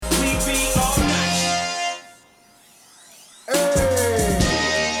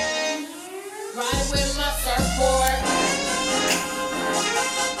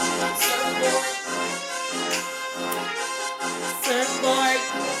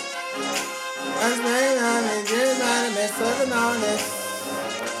serving honest.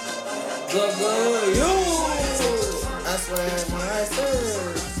 Go, you. I swear when I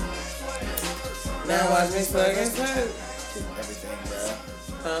serve. Now watch me slug and serve. Everything, bro.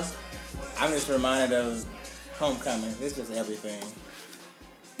 Huh? I'm just reminded of Homecoming. It's just everything.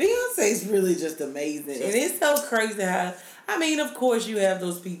 Beyonce's really just amazing. And it's so crazy how, I mean, of course you have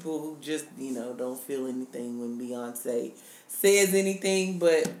those people who just, don't feel anything when Beyonce says anything,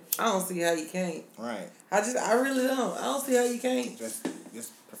 but I don't see how you can't. Right. I really don't. I don't see how you can't. Just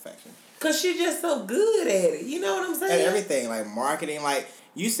perfection. Cause she's just so good at it. You know what I'm saying? And everything, like marketing, like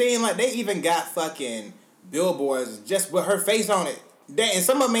you seen, like they even got fucking billboards just with her face on it. And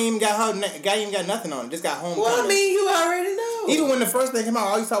some of them even got nothing on it. Just got Homecoming. Well, I mean, you already know. Even when the first thing came out,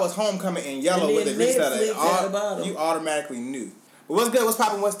 all you saw was Homecoming in yellow and with the reseller. You automatically knew. But what's good? What's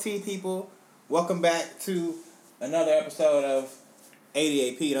poppin'? What's tea, people? Welcome back to another episode of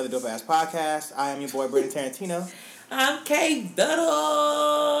ADAP, another dope ass podcast. I am your boy Brendan Tarantino. I'm Kate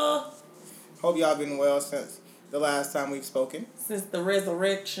Duddle. Hope y'all been well since the last time we've spoken. Since the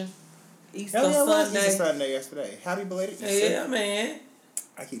resurrection. Easter Sunday yesterday. Happy belated Easter. Yeah, man.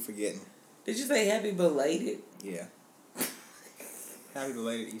 I keep forgetting. Did you say happy belated? Yeah. Happy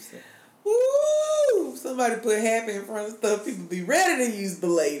belated Easter. Woo! Somebody put happy in front of stuff. People be ready to use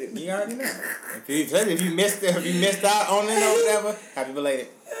belated. You already know. If you missed out on it or whatever, happy belated.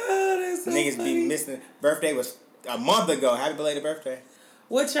 Oh, that's so Niggas funny. be missing. Birthday was a month ago. Happy belated birthday.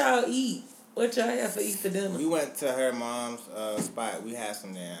 What y'all eat? What y'all have for Easter dinner? We went to her mom's spot. We had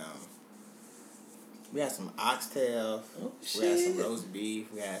some oxtail. Oh, We had some shit. roast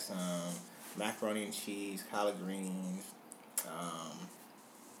beef. We had some macaroni and cheese, collard greens,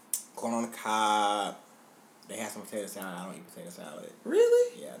 corn on the cob. They had some potato salad. I don't eat potato salad.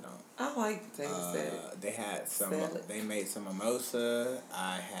 Really? Yeah, I don't. I like potato salad. They had some. Salad. They made some mimosa.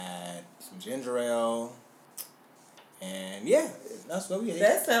 I had some ginger ale. And yeah, that's what we ate.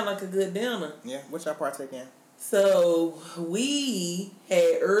 That sounds like a good dinner. Yeah, what y'all partake in? So, we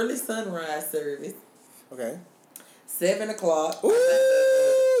had early sunrise service. Okay. 7 o'clock.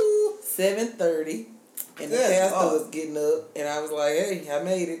 Ooh! 7:30. And the pastor was getting up. And I was like, hey, I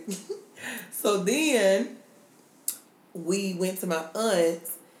made it. So then, we went to my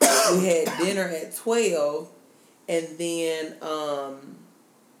aunt's. We had dinner at 12. And then,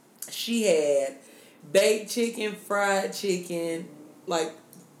 she had baked chicken, fried chicken, like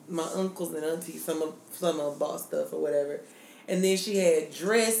my uncles and aunties, some of them bought stuff or whatever. And then she had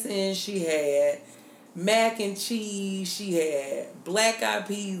dressing, she had mac and cheese, she had black eyed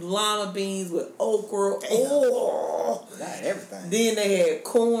peas, lima beans with okra. Damn. Oh, Got everything. then they had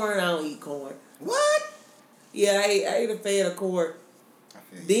corn. I don't eat corn. What? Yeah, I ate a fan of corn.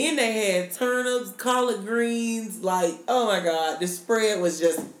 Then they had turnips, collard greens, like, oh my God, the spread was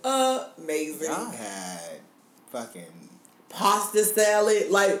just amazing. Y'all had fucking pasta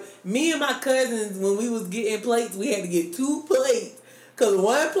salad. Like, me and my cousins, when we was getting plates, we had to get 2 plates. Because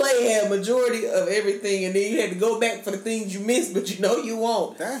one plate had majority of everything, and then you had to go back for the things you missed, but you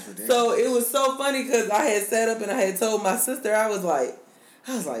won't. That's ridiculous. So, it was so funny because I had sat up and I had told my sister, I was like,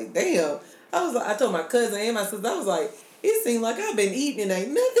 damn. I told my cousin and my sister, I was like, it seemed like I've been eating and ain't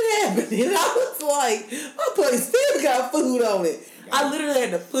nothing happening. I was like, my plate still got food on it. I literally had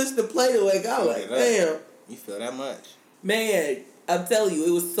to push the plate away. I was like, damn. You feel that much? Man, I'm telling you,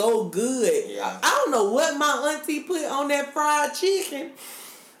 it was so good. Yeah. I don't know what my auntie put on that fried chicken,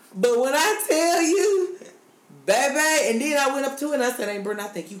 but when I tell you, baby, and then I went up to her and I said, hey, Brenda, I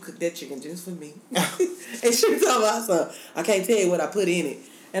think you cooked that chicken just for me. And she was talking about something. I can't tell you what I put in it.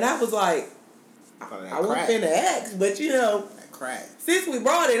 And I was like, I wasn't finna ask, but that crack. Since we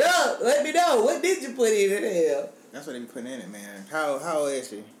brought it up, let me know. What did you put in it? Hell? That's what they be putting in it, man. How old is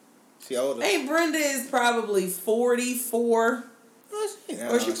she? She older? Hey, Brenda is probably 44.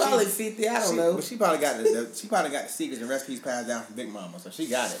 Or she probably 50, I don't know. But she probably got the secrets and recipes passed down from Big Mama, so she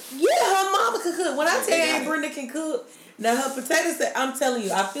got it. Yeah, her mama can cook. When I tell you Brenda can cook, now her potato salad, I'm telling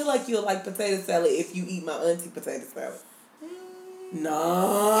you, I feel like you'll like potato salad if you eat my auntie potato salad.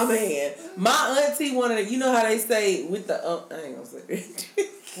 Nah, man. My auntie wanted to, you know how they say with the, I ain't gonna say it.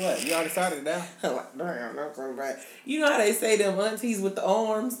 What? You already started it now? I'm like, damn, that's so bad. You know how they say them aunties with the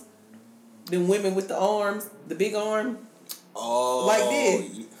arms? Them women with the arms? The big arm? Oh. Like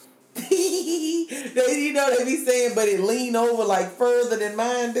this. They be saying, but it lean over like further than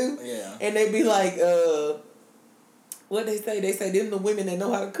mine do. Yeah. And they be like, what they say? They say them the women that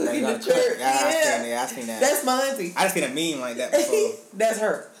know how to cook in the church. I seen that. That's my auntie. I just seen a meme like that before. That's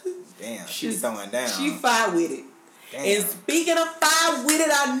her. Damn, she was throwing down. She fire with it. Damn. And speaking of fire with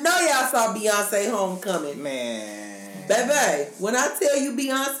it, I know y'all saw Beyonce Homecoming. Man. Baby, when I tell you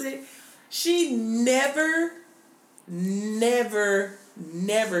Beyonce, she never never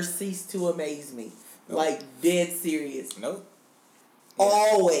cease to amaze me. Nope. Like, dead serious. Nope. Yeah.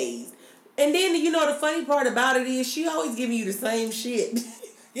 Always. And then, you know, the funny part about it is she always giving you the same shit.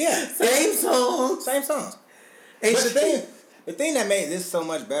 Yeah. Same songs. Same songs. And but the thing that made this so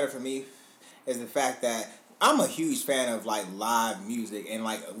much better for me is the fact that I'm a huge fan of, like, live music and,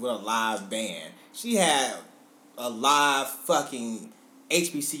 like, with a live band. She had a live fucking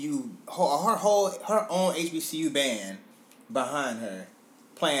HBCU, her own HBCU band behind her,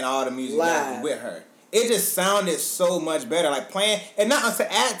 playing all the music with her. It just sounded so much better, like playing, and not to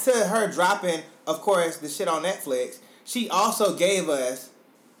add to her dropping, of course, the shit on Netflix. She also gave us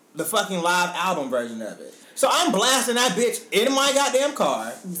the fucking live album version of it. So I'm blasting that bitch in my goddamn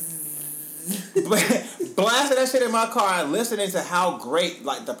car. Blasting that shit in my car, listening to how great,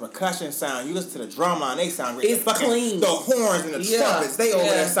 like, the percussion sound. You listen to the drum line, they sound great. It's clean. The horns and the trumpets, they over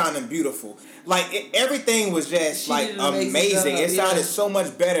there sounding beautiful. Like, everything was just, like, amazing. It sounded so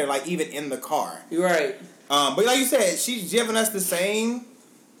much better, like, even in the car. You're right. But like you said, she's giving us the same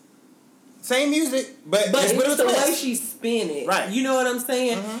music, but it's the way she spin it. Right. You know what I'm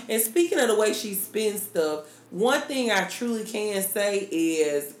saying? Mm-hmm. And speaking of the way she spins stuff, one thing I truly can say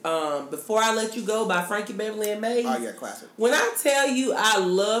is Before I Let You Go by Frankie Beverly and Maze. Oh, yeah, classic. When I tell you I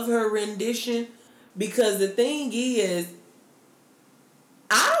love her rendition, because the thing is,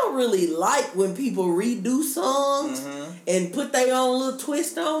 I don't really like when people redo songs and put their own little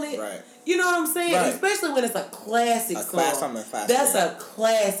twist on it. Right. You know what I'm saying? Right. Especially when it's a classic song. Something classic. That's a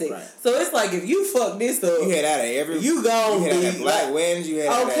classic. Right. So it's like if you fuck this up, you hear that at every. You gone. You hear that at black weddings. You hear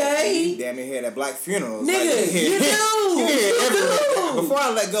that. Okay. You damn near hear that black funerals. Nigga, like, you do. You hear everything. Before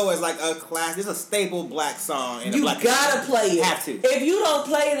I Let Go is like a classic. It's a staple black song. In you black gotta play it. Have to. If you don't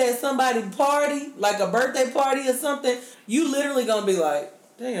play it at somebody's party, like a birthday party or something, you literally gonna be like,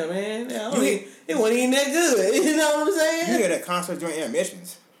 damn, man, it wasn't even that good. You know what I'm saying? You hear that concert during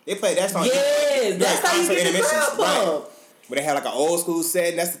intermissions. They play that song. Yes, that's how you get the crowd pumped. But they had like an old school set,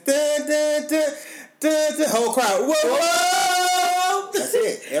 and that's the dun, dun, dun, dun, whole crowd. Whoa! That's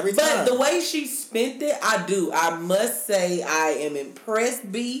it. Every time. But the way she spent it, I must say I am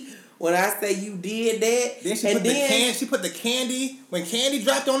impressed, B. When I say you did that. Then she put the Candy, when Candy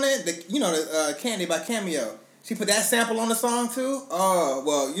dropped on it, the Candy by Cameo. She put that sample on the song too. Oh,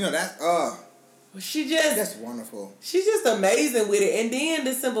 well, you know that. That's wonderful. She's just amazing with it. And then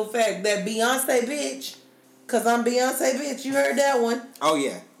the simple fact that Beyonce bitch, cause I'm Beyonce bitch. You heard that one? Oh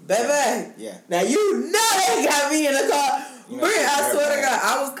yeah, baby. Yeah. Now you know that got me in the car. You know, I swear to God,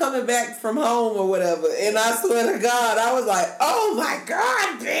 I was coming back from home or whatever, and I swear to God, I was like, "Oh my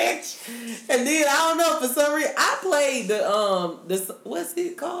God, bitch!" And then I don't know, for some reason, I played the what's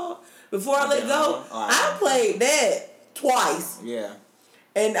it called? Before I Let Go. I played that twice. Yeah.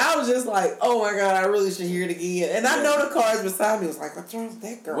 And I was just like, oh my God, I really should hear it again. And I know the cars beside me was like, what's wrong with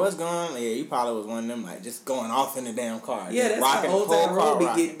that girl? What's going on? Yeah, you probably was one of them, like, just going off in the damn car. Yeah, that's how old that road be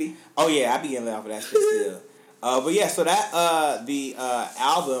getting me. Oh, yeah, I be getting off of that shit still. But yeah, so that, the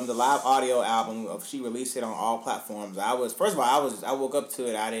album, the live audio album, she released it on all platforms. I woke up to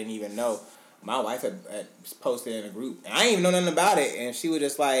it, I didn't even know. My wife had posted in a group, and I didn't even know nothing about it, and she was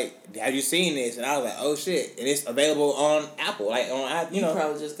just like, have you seen this? And I was like, oh shit, and it's available on Apple, like on, you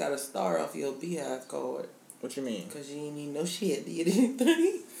probably just got a star off your Beehive card. What you mean? Because you ain't need no shit, did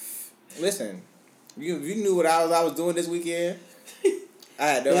anything. Listen, you knew what I was doing this weekend? I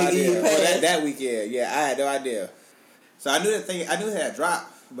had no idea. Well, that weekend, yeah, I had no idea. So I knew it had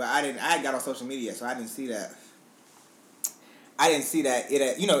dropped, but I had got on social media, so I didn't see that.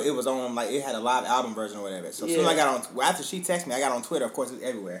 It was on, like, it had a live album version or whatever. So as soon as I got on, after she texted me, I got on Twitter. Of course, it's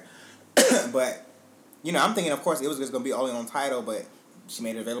everywhere. But, I'm thinking, of course, it was just going to be only on Tidal, but she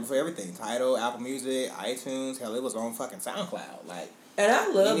made it available for everything. Tidal, Apple Music, iTunes, hell, it was on fucking SoundCloud. Like, and I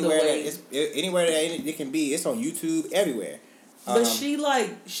love the way... Anywhere that it can be, it's on YouTube, everywhere. But she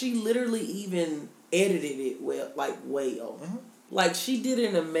literally even edited it well. Mm-hmm. Like, she did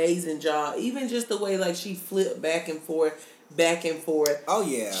an amazing job. Even just the way, like, she flipped back and forth. Oh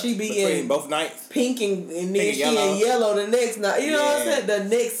yeah. She be in both nights. Pink and then she in yellow the next night. You know what I'm saying? The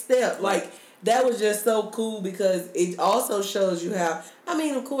next step. Right. Like, that was just so cool because it also shows you how, I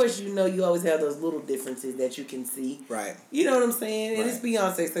mean, of course, you always have those little differences that you can see. Right. You know what I'm saying? And right. it's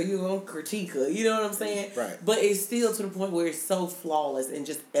Beyonce, so you're going to critique her. You know what I'm saying? Right. But it's still to the point where it's so flawless and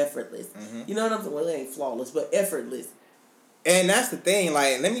just effortless. Mm-hmm. You know what I'm saying? Well, it ain't flawless, but effortless. And that's the thing,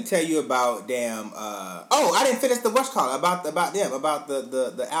 like, let me tell you about I didn't finish the about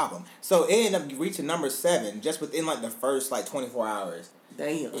the album. So it ended up reaching number 7 just within, like, the first, like, 24 hours.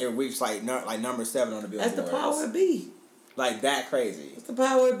 Damn. It reached, like number 7 on the Billboard. That's the power of B. Like that crazy. What's the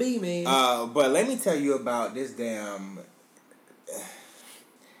power of B, man? But let me tell you about this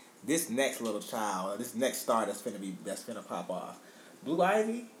this next little child, this next star that's finna pop off. Blue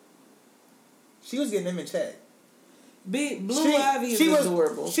Ivy. She was getting them in check. Blue Ivy is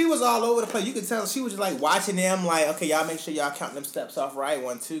adorable. She was all over the place. You could tell she was just like watching them, like, okay, y'all make sure y'all count them steps off right.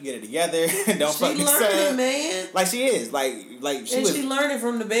 1, 2, get it together. Don't fuck this up. She learning, man. Like she is, like she learning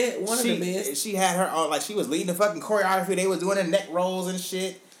from the best. One of the best. She had her own, like she was leading the fucking choreography. They was doing the neck rolls and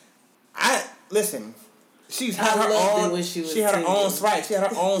shit. Listen. She had her own. She had her own right. She had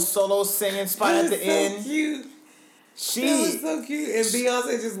her own solo singing spot at the end. Cute. That was so cute. And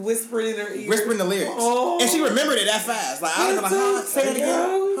Beyonce just whispering in her ear. Whispering the lyrics. Oh. And she remembered it that fast. Like, I was like, huh? Say it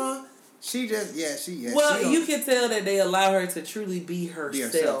again. Huh? She just, Well, you can tell that they allow her to truly be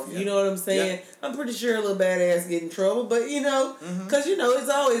herself. Yeah. You know what I'm saying? Yeah. I'm pretty sure a little badass get in trouble. But, because, it's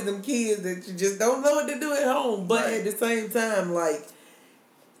always them kids that you just don't know what to do at home. But at the same time, like,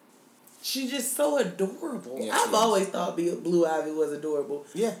 she's just so adorable. Yeah, I've always thought Blue Ivy was adorable.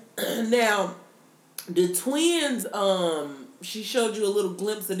 Yeah. Now, the twins, she showed you a little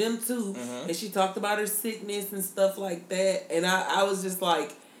glimpse of them too, and she talked about her sickness and stuff like that. And I was just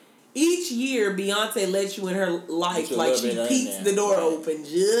like, each year Beyonce lets you in her life, like she peeks the door open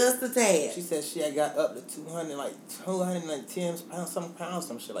just a tad. She said she had got up to 210 pounds,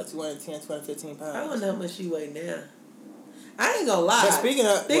 some shit, like 210, 215 pounds. I don't know how much she weigh now. I ain't gonna lie. But speaking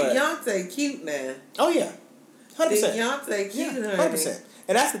of, Beyonce cute now. Oh yeah, 100%. Beyonce cute, 100%.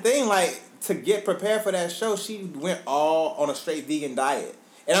 And that's the thing, like, to get prepared for that show, she went all on a straight vegan diet.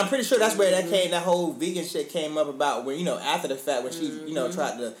 And I'm pretty sure that's where that whole vegan shit came up about when, after the fact, when she,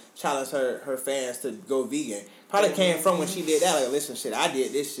 tried to challenge her fans to go vegan. Probably came from when she did that, like, listen, shit, I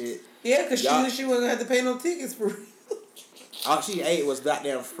did this shit. Yeah, because she knew she wasn't going to have to pay no tickets for real. All she ate was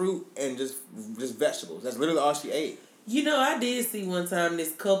goddamn fruit and just vegetables. That's literally all she ate. I did see one time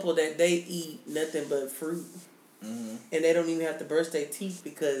this couple that they eat nothing but fruit. Mm-hmm. And they don't even have to brush their teeth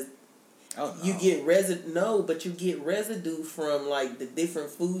because you get but you get residue from like the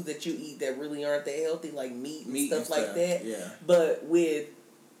different foods that you eat that really aren't that healthy, like meat and stuff like that. Yeah. But with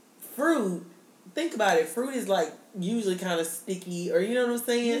fruit, think about it. Fruit is like usually kind of sticky, or you know what I'm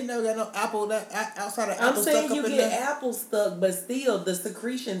saying? You never got no apple outside of apple. I'm saying you get apple stuck, but still the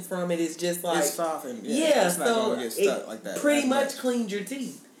secretions from it is just like it's softened. It's not gonna get stuck like that. Pretty much cleans your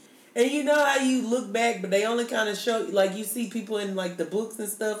teeth. And you know how you look back, but they only kind of show, like, you see people in, like, the books and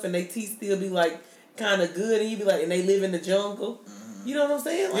stuff, and they teeth still be, like, kind of good, and you be like, and they live in the jungle. Mm-hmm. You know what I'm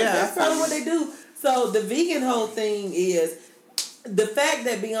saying? Like, that's probably what they do. So, the vegan whole thing is, the fact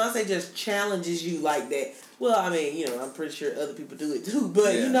that Beyonce just challenges you like that, well, I mean, I'm pretty sure other people do it too,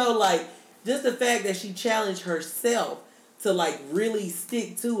 but, like, just the fact that she challenged herself to, like, really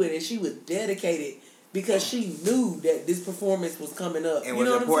stick to it, and she was dedicated because she knew that this performance was coming up. And you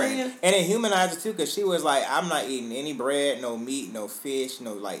know important. What I'm saying? And it humanized her too, because she was like, I'm not eating any bread, no meat, no fish,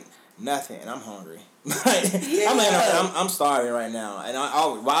 no, like, nothing. And I'm hungry. I'm starving right now. And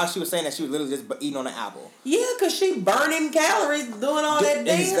while she was saying that, she was literally just eating on an apple. Yeah, because she burning calories doing all that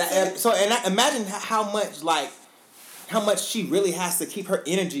dancing. So, imagine how much she really has to keep her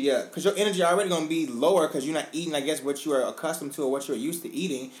energy up. Because your energy already going to be lower because you're not eating, I guess, what you are accustomed to or what you're used to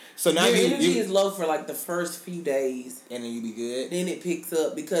eating. So now your energy is low for like the first few days. And then you be good. Then it picks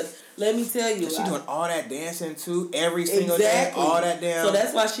up because, let me tell you. She's doing all that dancing too, every single day, all that damn. So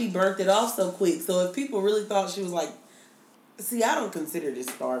that's why she burnt it off so quick. So if people really thought she was like, see, I don't consider this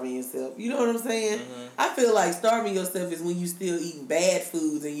starving yourself. You know what I'm saying? Mm-hmm. I feel like starving yourself is when you still eating bad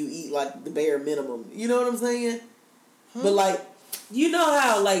foods and you eat like the bare minimum. You know what I'm saying? But, like, you know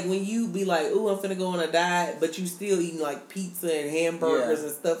how, like, when you be like, ooh, I'm finna go on a diet, but you still eating, like, pizza and hamburgers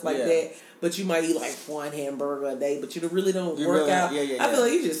and stuff like that, but you might eat, like, one hamburger a day, but you really don't work out. I feel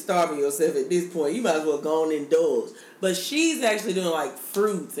like you're just starving yourself at this point. You might as well go on and indulge. But she's actually doing, like,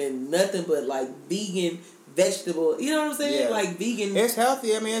 fruits and nothing but, like, vegan vegetable. You know what I'm saying? Yeah. Like, vegan. It's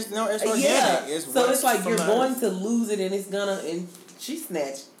healthy. I mean, it's organic. Yeah. So it's like you're going to lose it, and it's gonna, and she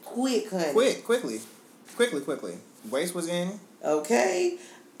snatched quick, honey. Quickly. Waist was in. Okay.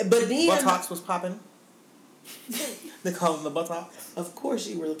 But then buttocks was popping. They call them the buttocks. Of course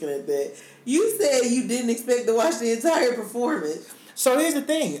you were looking at that. You said you didn't expect to watch the entire performance. So here's the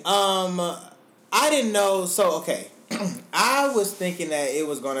thing. I didn't know. So, okay. I was thinking that it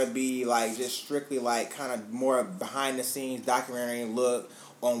was going to be like just strictly like kind of more behind the scenes documentary look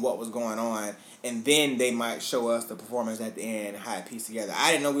on what was going on, and then they might show us the performance at the end, how it pieced together.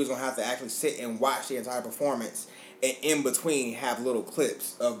 I didn't know we was gonna have to actually sit and watch the entire performance, and in between have little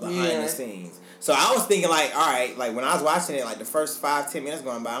clips of behind the scenes. So I was thinking like, all right, like when I was watching it, like the first 5-10 minutes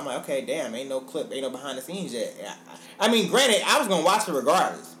going by, I'm like, okay, damn, ain't no clip, ain't no behind the scenes yet. I mean, granted, I was gonna watch it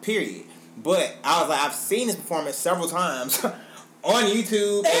regardless, period. But I was like, I've seen this performance several times on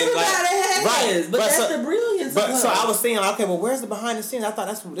YouTube. Everybody has, but that's the brilliance. But so I was saying, like, okay, well, where's the behind the scenes? I thought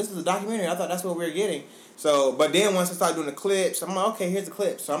this was a documentary. I thought that's what we were getting. So, but then once I started doing the clips, I'm like, okay, here's the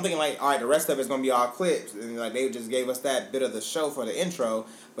clips. So I'm thinking like, all right, the rest of it's gonna be all clips, and like they just gave us that bit of the show for the intro,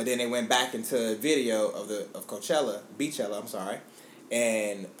 but then they went back into video of Beachella, I'm sorry,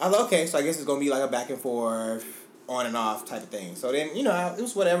 and I was like, okay, so I guess it's gonna be like a back and forth, on and off type of thing. So then it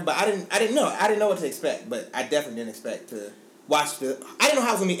was whatever, but I didn't know what to expect, but I definitely didn't expect to watch I didn't know how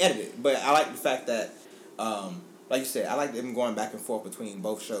it was gonna be edited, but I like the fact that. Like you said, I like them going back and forth between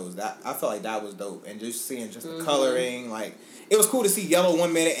both shows. That I felt like that was dope, and just seeing just the coloring, like it was cool to see yellow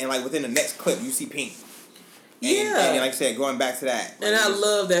 1 minute, and like within the next clip you see pink. And like I said, going back to that, and I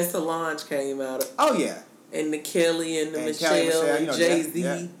love that Solange came out. Oh yeah, and the Kelly and the Michelle and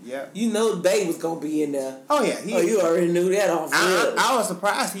Jay-Z. Yeah. You know they was gonna be in there. Oh yeah, you already knew that off. I was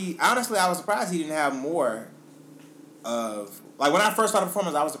surprised he didn't have more of. Like, when I first saw the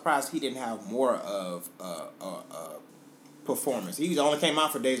performance, I was surprised he didn't have more of performance. He only came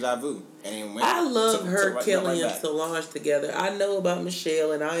out for Deja Vu. And went I love Kelly and Solange together. I know about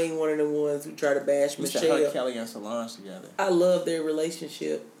Michelle, and I ain't one of the ones who try to bash Michelle. Kelly and Solange together. I love their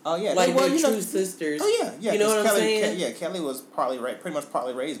relationship. Oh, yeah. Like, they're true sisters. Oh, yeah. You know what I'm saying? Kelly was pretty much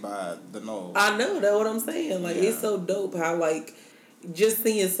partly raised by the Knowles. I know, that's what I'm saying. Like, it's so dope how, like, just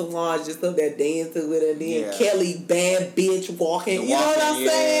seeing Solange just up there dancing with her, and then Kelly, bad bitch, walking. You know what I'm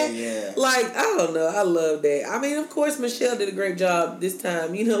saying? Yeah. Like, I don't know. I love that. I mean, of course, Michelle did a great job this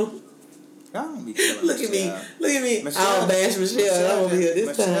time, you know. Look at me. I'll bash Michelle. I'm over here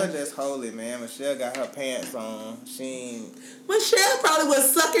this time. Michelle just holy, man. Michelle got her pants on. Michelle probably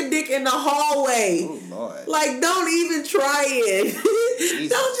was sucking dick in the hallway. Oh, Lord. Like, don't even try it.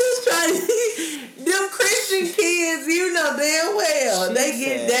 Don't just try it. Them Christian kids, you know damn well. They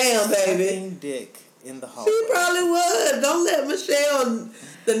get down, baby. Sucking dick in the hallway. She probably was. Don't let Michelle,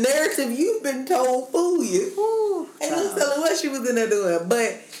 the narrative you've been told, fool you. Ooh, and who's telling what she was in there doing?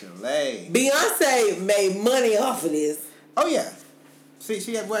 But Beyonce made money off of this. Oh, yeah. See,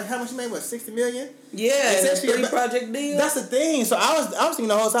 she had how much she made? 60 million? Yeah, it's a 3-project deal. That's the thing. So I was thinking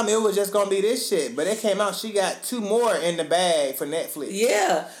the whole time it was just gonna be this shit, but it came out she got 2 more in the bag for Netflix.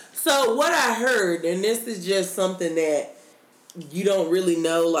 Yeah. So what I heard, and this is just something that you don't really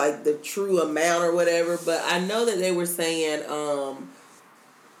know, like the true amount or whatever, but I know that they were saying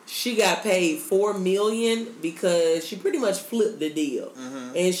she got paid $4 million because she pretty much flipped the deal,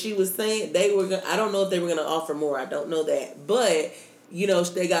 and she was saying they were gonna. I don't know if they were gonna offer more. I don't know that, but. You know,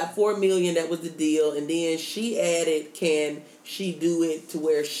 they got $4 million. That was the deal, and then she added, "Can she do it to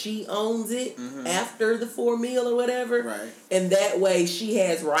where she owns it after the $4 million or whatever?" Right. And that way, she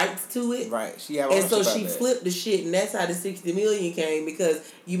has rights to it. Right. And so she flipped the shit, and that's how the $60 million came, because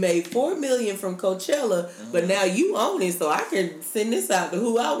you made $4 million from Coachella, but now you own it, so I can send this out to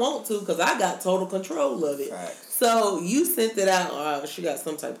who I want to, because I got total control of it. Right. So you sent it out. She got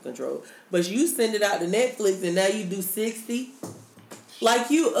some type of control, but you send it out to Netflix, and now you do 60.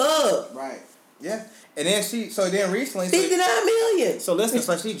 Like you up. Right. Yeah. And then recently. $59 million. So listen,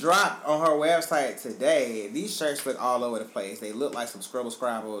 so she dropped on her website today. These shirts look all over the place. They look like some scribble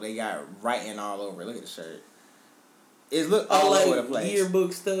scrabble. They got writing all over. Look at the shirt. It look all over the place.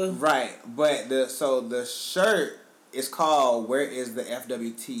 Yearbook stuff. Right. But the shirt is called "Where is the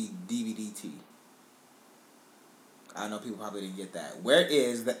FWT DVD T?" I know people probably didn't get that. Where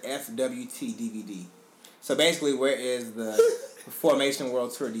is the FWT DVD? So basically, where is the Formation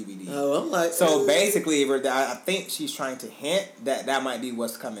World Tour DVD? Oh, I'm like... So basically, I think she's trying to hint that might be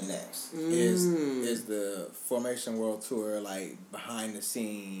what's coming next. Is the Formation World Tour, like, behind the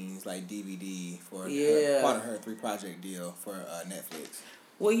scenes, like, DVD for part of her 3-project deal for Netflix.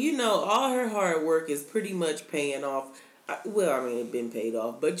 Well, you know, all her hard work is pretty much paying off. Well, I mean, it's been paid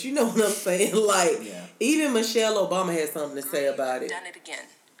off, but you know what I'm saying? Like, even Michelle Obama had something to say about it. Done it again.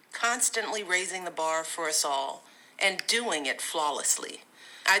 Constantly raising the bar for us all, and doing it flawlessly.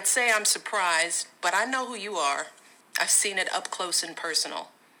 I'd say I'm surprised, but I know who you are. I've seen it up close and personal.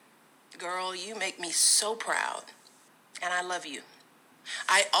 Girl, you make me so proud, and I love you.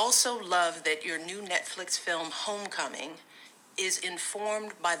 I also love that your new Netflix film, Homecoming, is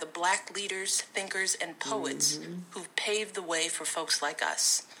informed by the Black leaders, thinkers, and poets who've paved the way for folks like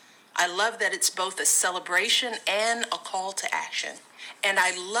us. I love that it's both a celebration and a call to action. And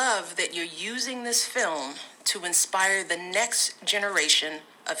I love that you're using this film to inspire the next generation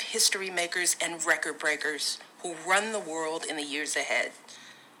of history makers and record breakers who run the world in the years ahead.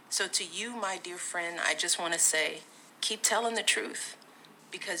 So to you, my dear friend, I just want to say, keep telling the truth,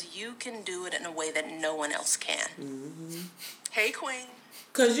 because you can do it in a way that no one else can. Mm-hmm. Hey, Queen.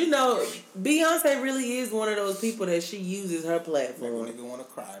 Because, Beyonce really is one of those people that she uses her platform. I don't even want to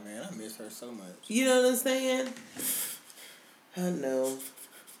cry, man. I miss her so much. You know what I'm saying? I know.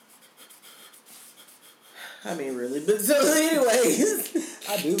 I mean, really. But so, anyways.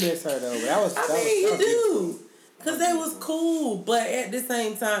 I do miss her, though. But you do. Because that was cool. But at the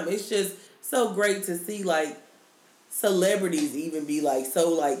same time, it's just so great to see, like, celebrities even be, like, so,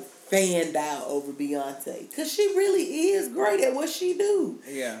 like, fanned out over Beyonce. Because she really is great at what she do.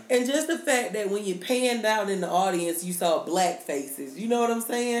 Yeah. And just the fact that when you panned out in the audience, you saw black faces. You know what I'm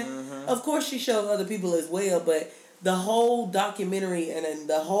saying? Mm-hmm. Of course, she showed other people as well, but the whole documentary and then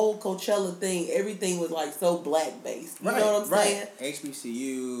the whole Coachella thing, everything was like so black based. You know what I'm saying?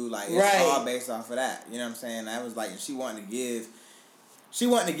 HBCU, like it's all based off of that. You know what I'm saying? That was like she wanted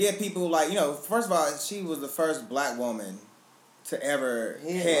to give people, like, first of all, she was the first black woman to ever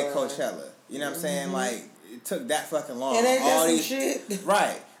head Coachella. You know what I'm saying? Like, it took that fucking long. And ain't that some shit?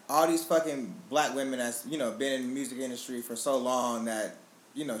 Right. All these fucking black women that's, been in the music industry for so long that,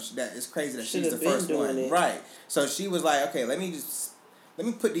 that it's crazy that she's the first one. It. Right. So she was like, okay, let me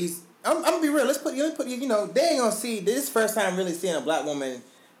put these, I'm gonna be real, let me put they ain't gonna see, this first time really seeing a black woman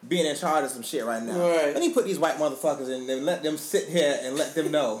being in charge of some shit right now. Right. Let me put these white motherfuckers in and let them sit here and let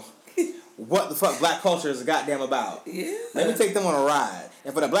them know what the fuck black culture is goddamn about. Yeah. Let me take them on a ride.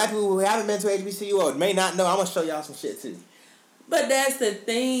 And for the black people who haven't been to HBCU or may not know, I'm gonna show y'all some shit too. But that's the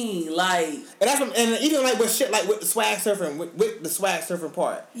thing, like, and even like with shit like with the swag surfing, with the swag surfing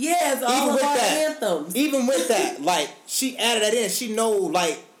part. Yes, all of our anthems. Even with that, like, she added that in. She know,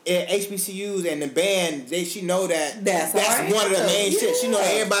 like, at HBCUs and the band, she know that's one of the main shit. She know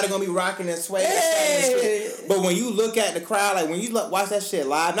that everybody gonna be rocking and swaying and shit. But when you look at the crowd, like when you watch that shit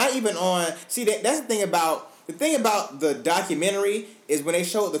live, not even on. See, that's the thing about the documentary is when they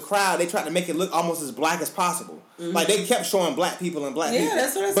showed the crowd, they tried to make it look almost as black as possible. Mm-hmm. Like they kept showing black people and black people. Yeah,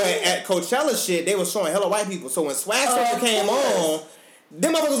 that's what I said. But at Coachella shit, they were showing hella white people. So when Swag Surfer came on,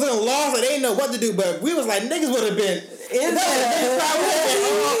 them motherfuckers was in lost, and they didn't know what to do. But we was like, niggas would have been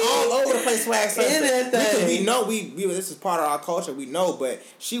all over the place. Swag Surfer. We know we this is part of our culture. We know, but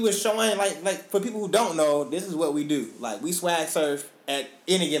she was showing like for people who don't know, this is what we do. Like we swag surf at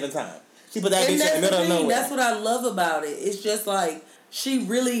any given time. She put that bitch in the middle of nowhere. That's what I love about it. It's just like she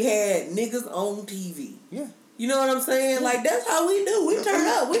really had niggas on TV. Yeah. You know what I'm saying? Like that's how we do. We turn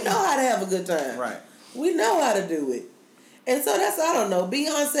up. We know how to have a good time. Right. We know how to do it. And so that's, I don't know,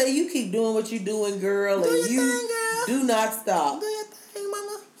 Beyonce, you keep doing what you doing, girl, and you thing, girl. Do not stop. Do your thing,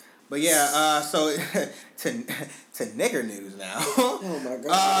 mama. But yeah, so to nigger news now. Oh my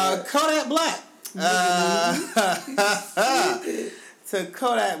God. Kodak Black. To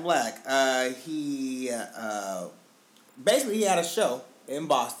Kodak Black, he basically he had a show in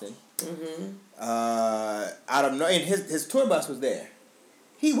Boston. Mm-hmm. And his tour bus was there.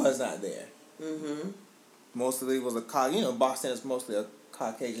 He was not there. Mm-hmm. Mostly was Boston is mostly a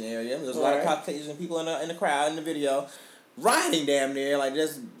Caucasian area. There's a lot of Caucasian people in the crowd in the video, rioting damn near, like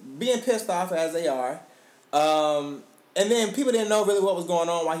just being pissed off as they are. And then people didn't know really what was going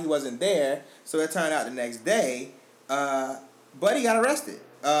on, why he wasn't there. So it turned out the next day, Buddy got arrested.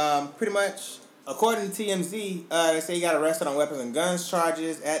 Pretty much, according to TMZ, they say he got arrested on weapons and guns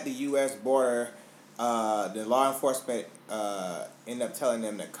charges at the U.S. border. The law enforcement ended up telling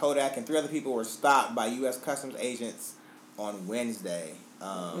them that Kodak and 3 other people were stopped by U.S. Customs agents on Wednesday.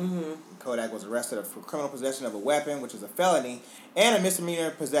 Kodak was arrested for criminal possession of a weapon, which is a felony, and a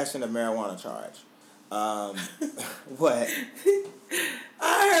misdemeanor possession of marijuana charge. What?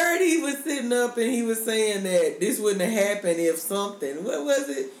 I heard he was sitting up and he was saying that this wouldn't have happened if something. What was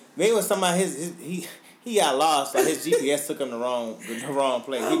it? Maybe it was somebody he got lost. Like his GPS took him the wrong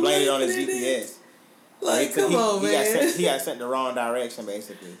place. He blamed it on his GPS. Like, come on, man. He got sent the wrong direction,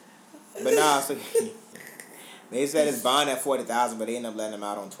 basically. But nah, so they said his bond at $40,000, but they ended up letting him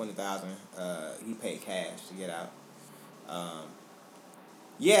out on $20,000. He paid cash to get out.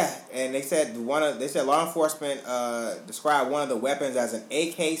 Yeah, and they said law enforcement described one of the weapons as an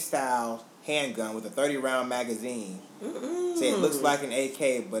AK style handgun with a 30-round magazine. Say it looks like an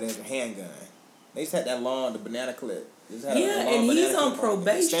AK, but it's a handgun. They said that long, the banana clip. And he's on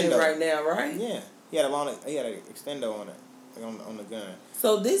probation right now, right? Yeah. He had an extendo on it, on the gun.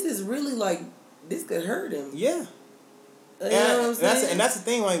 So this is really like, this could hurt him. Yeah. You know what I'm saying? And that's the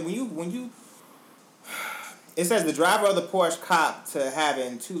thing, like when you it says the driver of the Porsche copped to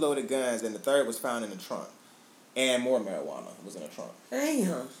having 2 loaded guns and the third was found in the trunk. And more marijuana was in the trunk.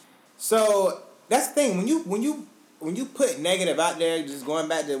 Damn. So that's the thing, when you put negative out there, just going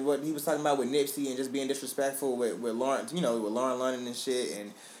back to what he was talking about with Nipsey and just being disrespectful with Lauren, with Lauren London and shit,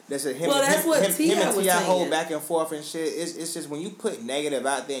 and that's him and T.I. hold back and forth and shit. It's just when you put negative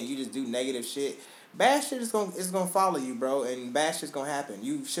out there and you just do negative shit, bad shit is gonna follow you, bro, and bad shit's gonna happen.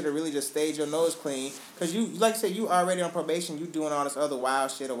 You should have really just stayed your nose clean, cause you, like I said, you already on probation. You doing all this other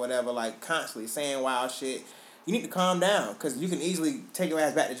wild shit or whatever, like constantly saying wild shit. You need to calm down, cause you can easily take your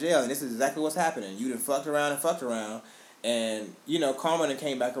ass back to jail, and this is exactly what's happening. You done fucked around, and karma done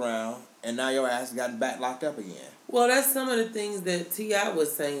came back around, and now your ass gotten back locked up again. Well, that's some of the things that T.I.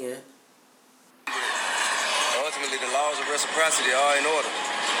 was saying. Ultimately, the laws of reciprocity are in order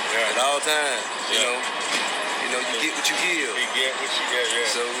at all times. You get what you give. You get what you get. Yeah.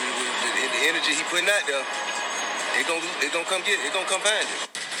 So the energy he putting out there, it gonna come get it. It gonna come find you.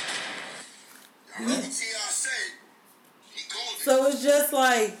 So it's just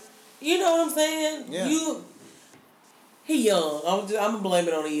like, you know what I'm saying? Yeah. He young. I'm gonna blame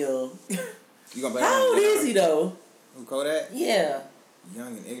it on the young. You gonna blame How old is he though? Who, Kodak? Yeah.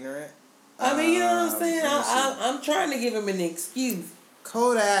 Young and ignorant. I mean, you know what I'm saying? I'm trying to give him an excuse.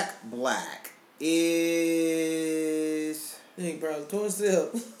 Kodak Black is... I think, bro,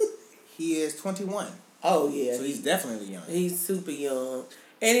 27. He is 21. Oh, yeah. So he's definitely young. He's super young.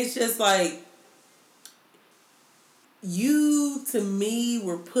 And it's just like, you, to me,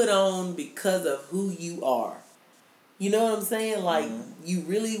 were put on because of who you are. You know what I'm saying? Like, you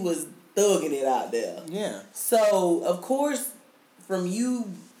really was thugging it out there. Yeah. So, of course, from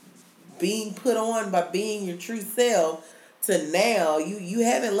you being put on by being your true self to now, you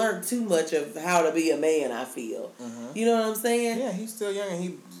haven't learned too much of how to be a man, I feel. Mm-hmm. You know what I'm saying? Yeah, he's still young, and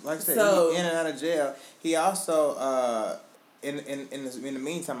he, like I said, he in and out of jail. He also, in the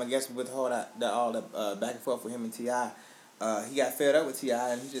meantime, I guess with all the back and forth with him and T.I., he got fed up with T.I.,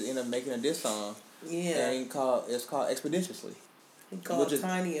 and he just ended up making a diss song. Yeah. And it's called Expeditiously. He called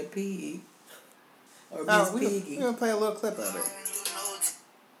Tiny a pig. Or Miss Piggy. We're going to play a little clip of it.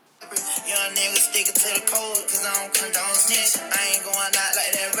 Young nigga sticking to the code, cause I don't condone snitch. I ain't going out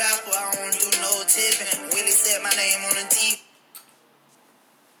like that rapper, I don't do no tipping. Willie said my name on the T.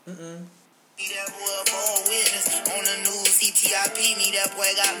 That boy a bold witness. On the news, CTIP me, that boy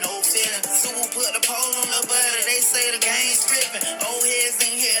got no feeling. Super put the pole on the butter, they say the game's stripping. Old heads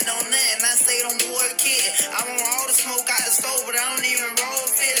ain't hitting on nothing, I say them boy kid. I want all the smoke out the stove, but I don't even roll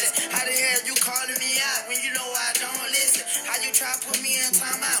feelings. How the hell you calling me out when you know I don't listen? How you try to put me in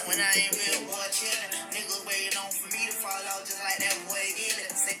time out when I ain't real boy chillin'? Niggas waiting on for me to fall out just like that boy Gillen.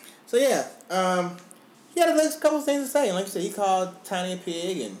 So yeah, he had a couple of things to say. Like you said, he called Tiny a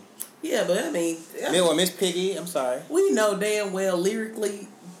pig and... Yeah, but I mean... Miss Piggy, I'm sorry. We know damn well lyrically...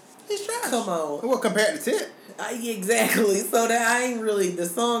 He's trash. Come on. Well, compared to Tip. Exactly. So that I ain't really... The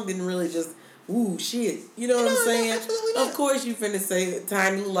song didn't really just... Ooh, shit. You know what I'm saying? Absolutely not. Of course you finna say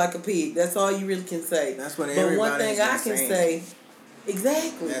Tiny look like a pig. That's all you really can say. That's what everybody. But one thing I can say...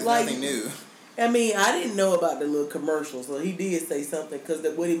 Exactly. That's like, nothing new. I mean, I didn't know about the little commercial, so he did say something because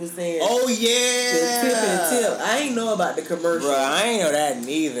what he was saying. Oh yeah, the tip. I ain't know about the commercial. Bro, I ain't know that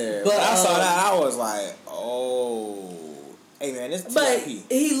neither. But I saw that, I was like, oh, hey man, this TIP. But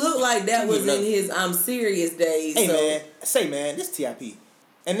he looked like that was in his I'm serious days. Hey man, this TIP,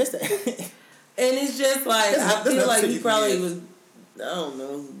 and this. And it's just like I feel like he probably was, I don't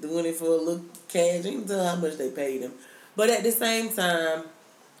know, doing it for a little cash. You can tell how much they paid him, but at the same time.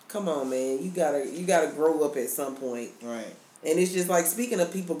 Come on, man. You gotta grow up at some point. Right. And it's just like, speaking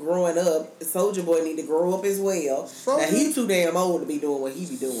of people growing up, Soulja Boy need to grow up as well. Now, he too damn old to be doing what he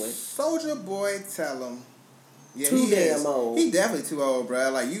be doing. Soulja Boy, tell him. Yeah, too damn old. He definitely too old,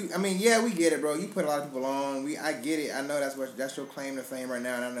 bro. Like, we get it, bro. You put a lot of people on. I get it. I know that's your claim to fame right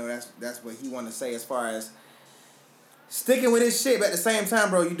now, and I know that's what he wanted to say as far as sticking with his shit, but at the same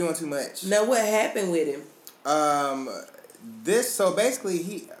time, bro, you doing too much. Now, what happened with him? So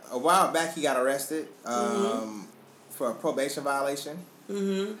basically, a while back he got arrested for a probation violation.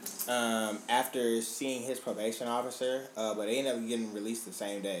 After seeing his probation officer, but they ended up getting released the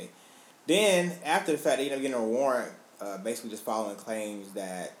same day. Then after the fact, they ended up getting a warrant, basically just following claims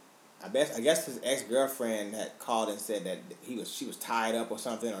that I guess his ex-girlfriend had called and said that she was tied up or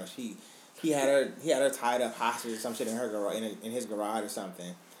something, or he had her tied up hostage or some shit in her garage, in his garage or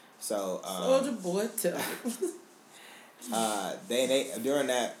something. So Soulja Boy, tell me. They during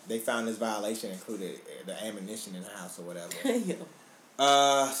that they found this violation included the ammunition in the house or whatever.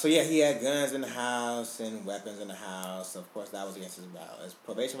 So yeah, he had guns in the house and weapons in the house. Of course, that was against his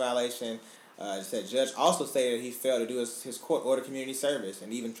probation violation. Said judge also stated he failed to do his court order community service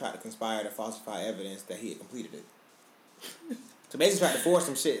and even tried to conspire to falsify evidence that he had completed it. So basically tried to force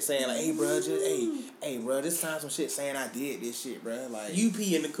some shit saying like, hey bro, just sign some shit saying I did this shit, bro. Like you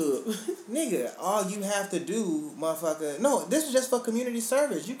pee in the cup. Nigga, all you have to do, motherfucker. No, this is just for community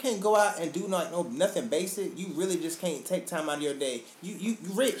service. You can't go out and do nothing basic. You really just can't take time out of your day. You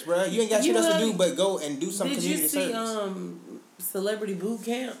rich, bro. You ain't got shit else to do but go and do some community service. Did you see Celebrity Boot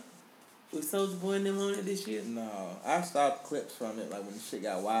Camp with Soulja Boy and them on it this year? No, I saw clips from it like when the shit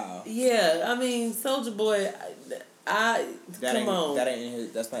got wild. Yeah, I mean Soulja Boy. Come on.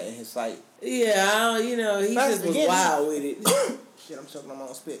 That's not in his sight. Yeah, he just was wild with it. Shit, I'm choking on my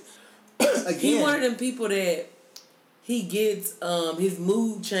own spit. Again, he one of them people that he gets his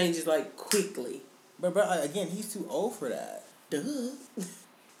mood changes like quickly. But bro, again, he's too old for that. Duh.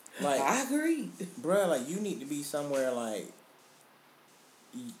 Like I agree, bro. Like you need to be somewhere like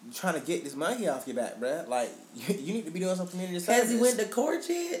you trying to get this monkey off your back, bro. Like you need to be doing some community service. Has he went to court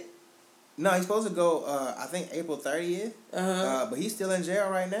yet? No, he's supposed to go. I think April 30th. But he's still in jail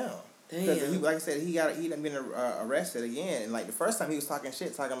right now. Because like I said, he done been arrested again. And like the first time he was talking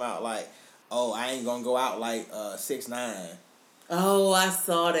about like, oh, I ain't gonna go out like 6ix9ine. Oh, I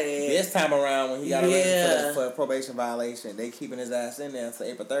saw that. This time around when he got arrested for a probation violation, they keeping his ass in there until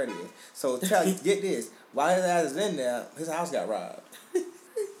April 30th. So get this, while his ass is in there, his house got robbed.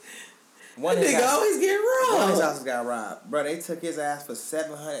 That nigga always get robbed. One of his houses got robbed. Bro, they took his ass for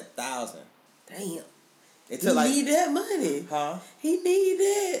 $700,000. Damn. He need that money. Huh? He need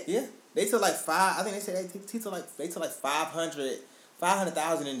that. Yeah. They took like they said they took like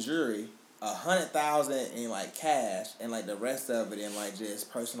 500,000 in jewelry, 100,000 in like cash, and like the rest of it in like just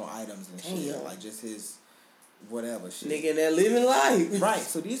personal items and shit. Like just his whatever shit. Nigga that living life. Right.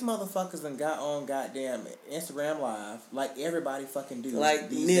 So these motherfuckers done got on goddamn Instagram Live like everybody fucking do. Like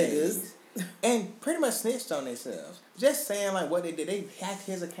these niggas. Days. And pretty much snitched on themselves. Just saying like what they did. They hacked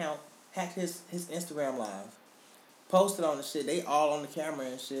his account, hacked his Instagram Live, posted on the shit. They all on the camera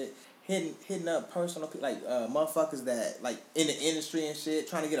and shit, hitting up personal like motherfuckers that like in the industry and shit,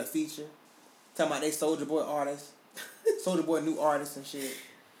 trying to get a feature. Talking about they Soulja Boy artists, Soulja Boy new artists and shit.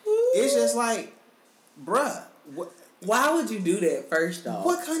 It's just like, bruh, why would you do that? First off,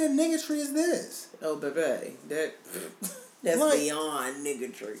 what kind of niggatry is this? Oh, baby, that's like, beyond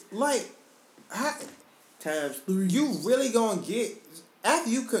niggatry. Like. Times 3. You really gonna get after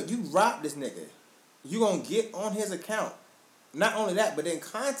you rob this nigga, you gonna get on his account. Not only that, but then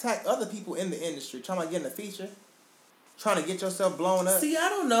contact other people in the industry trying to get in a feature, trying to get yourself blown up. See, I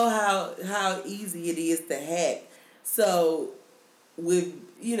don't know how easy it is to hack. So, with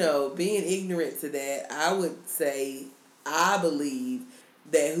being ignorant to that, I would say I believe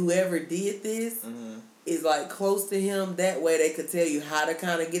that whoever did this. Mm-hmm. Is like close to him. That way they could tell you how to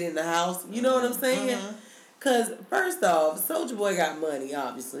kind of get in the house. You know what I'm saying? Because first off, Soulja Boy got money,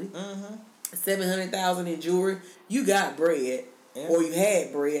 obviously. $700,000 in jewelry. You got bread, or you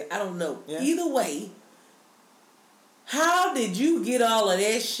had bread. I don't know. Yeah. Either way, how did you get all of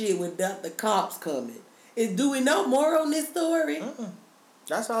that shit without the cops coming? Do we know more on this story?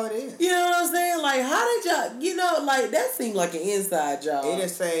 That's all it is. You know what I'm saying? Like, how did y'all, like, that seemed like an inside job. It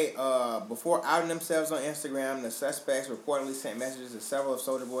just say, before outing themselves on Instagram, the suspects reportedly sent messages to several of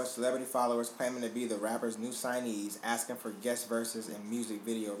Soulja Boy's celebrity followers claiming to be the rapper's new signees, asking for guest verses and music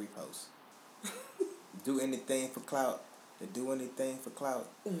video reposts. Do anything for clout. They do anything for clout.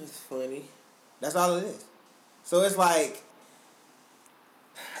 It's funny. That's all it is. So it's like,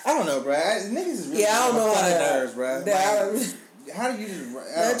 I don't know, bro. Niggas is really I don't know how nerves, bro. How do you just...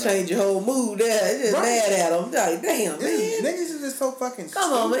 That change your whole mood there. It's just mad at them. Like, damn, man. Niggas is just so fucking stupid.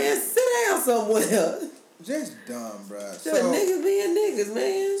 Come on, man. Sit down somewhere. Just dumb, bro. Just niggas being niggas,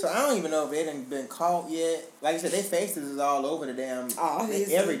 man. So I don't even know if they done been caught yet. Like I said, their faces is all over the damn...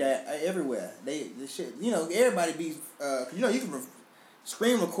 everywhere. The shit... everybody be... you can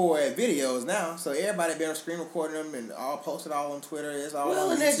screen record videos now, so everybody been screen recording them and all posted all on Twitter. It's all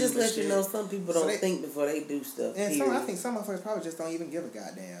on and that just lets you know some people don't think before they do stuff. And I think some motherfuckers probably just don't even give a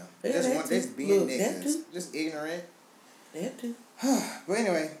goddamn. Just being niggas, just ignorant. That too. But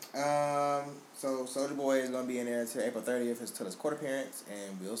anyway, so Soulja Boy is gonna be in there until April 30th until his court appearance,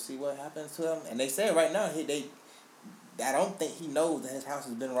 and we'll see what happens to him. And they say right now I don't think he knows that his house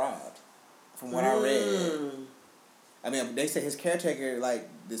has been robbed, from what I read. I mean, they said his caretaker,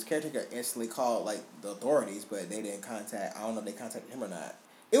 this caretaker instantly called, the authorities, but they didn't contact, I don't know if they contacted him or not.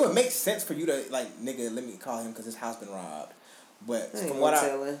 It would make sense for you to, nigga, let me call him because his house been robbed. But from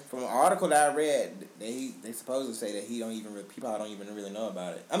an article that I read, they supposedly say that he probably don't even really know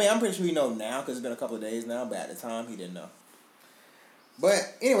about it. I mean, I'm pretty sure he knows now because it's been a couple of days now, but at the time he didn't know.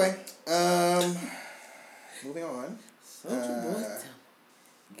 But anyway, moving on.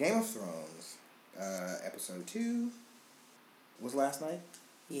 Game of Thrones, episode 2 was last night.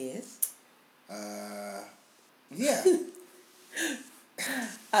 Yes. Yeah.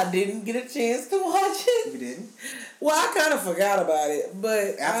 I didn't get a chance to watch it. You didn't? Well, I kind of forgot about it,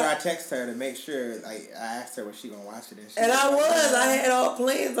 but after I texted her to make sure, I asked her was she gonna watch it, and I had all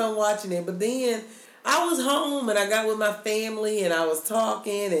plans on watching it, but then I was home and I got with my family and I was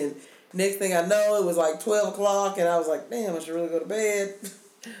talking, and next thing I know, it was like 12 o'clock, and I was like, damn, I should really go to bed.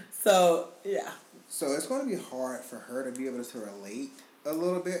 So yeah. So it's going to be hard for her to be able to relate a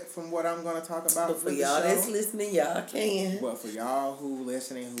little bit from what I'm going to talk about. But for y'all that's listening, y'all can. But for y'all who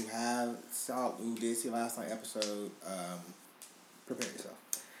listening, who did see last night's episode, prepare yourself.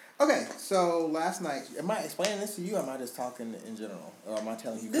 Okay, so last night, am I explaining this to you, or am I just talking in general, or am I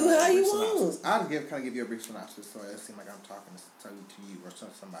telling you? Do how you want. I'll give you a brief synopsis, so it seems like I'm talking to you or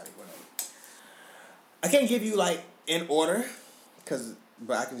somebody, whatever. I can't give you in order,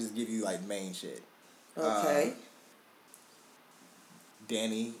 but I can just give you main shit. Okay.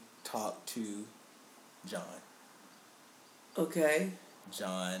 Danny talked to John. Okay.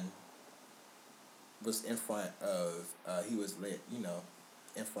 John was in front of, he was lit,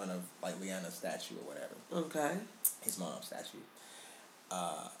 in front of Lyanna's statue or whatever. Okay. His mom's statue.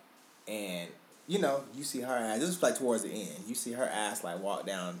 And, you see her ass, this is towards the end, you see her ass walk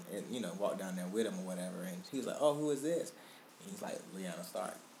down there with him or whatever, and he was like, oh, who is this? And he's like, Lyanna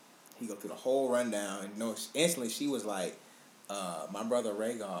Stark. He go through the whole rundown, and instantly she was like, my brother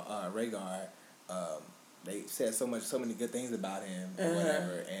Rhaegar, they said so many good things about him or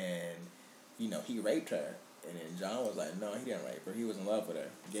whatever, and he raped her. And then John was like, no, he didn't rape her. He was in love with her.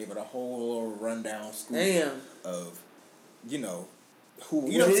 Gave her the whole little rundown scoop of, who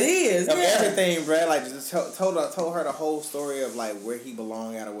it is, of everything, bro. Just told her the whole story of where he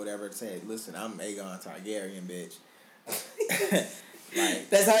belonged at or whatever. Said, listen, I'm Aegon Targaryen, bitch.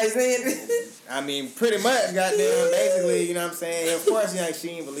 That's how he said it. I mean, pretty much, goddamn, basically, you know what I'm saying? Of course, she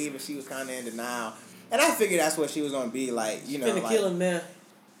didn't believe it. She was kind of in denial. And I figured that's what she was going to be Finna kill him now.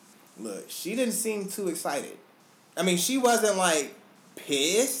 Look, she didn't seem too excited. I mean, she wasn't,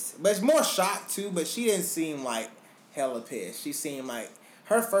 pissed, but it's more shocked, too, but she didn't seem, hella pissed. She seemed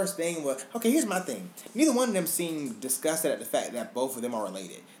her first thing was, okay, here's my thing. Neither one of them seemed disgusted at the fact that both of them are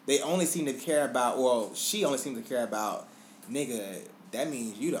related. They only seem to care about, she only seems to care about, nigga, that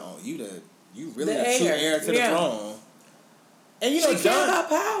means you really the true heir to the throne. And she John about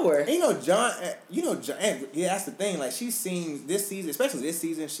power. And John, that's the thing. She seems this season, especially this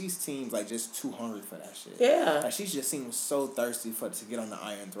season, she seems just too hungry for that shit. Yeah. She just seems so thirsty to get on the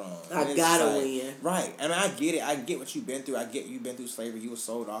Iron Throne. I gotta win. Right. I mean, I get it. I get what you've been through. I get you've been through slavery. You were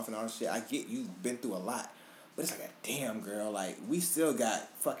sold off and all that shit. I get you've been through a lot. But it's damn, girl, we still got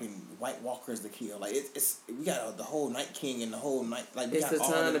fucking White Walkers to kill. We got the whole Night King and the whole night. It's the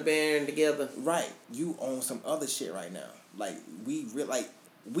time to band together. Right. You own some other shit right now.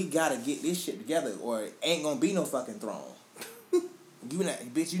 We gotta get this shit together, or it ain't gonna be no fucking throne. You're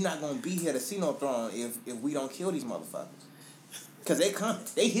not gonna be here to see no throne if we don't kill these motherfuckers. Cause they coming.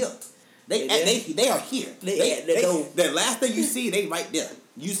 They here. They are here. The last thing you see, they right there.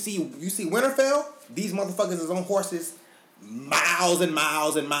 You see Winterfell. These motherfuckers is on horses, miles and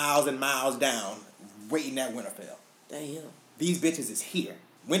miles and miles and miles down, waiting at Winterfell. Damn. These bitches is here.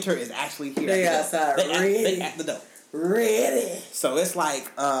 Winter is actually here. They outside ready. They at the door. Ready. So it's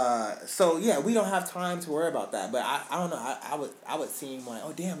we don't have time to worry about that. But I don't know. I would seem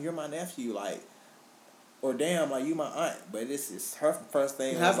oh damn, you're my nephew, or damn, you my aunt. But this is her first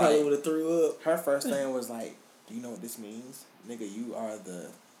thing. I probably would have threw up. Her first thing was do you know what this means, nigga? You are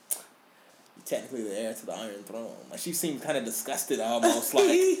technically the heir to the Iron Throne. She seemed kind of disgusted, almost like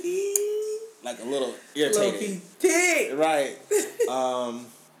a little irritated. Dick. Right.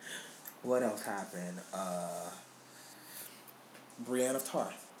 What else happened? Brienne of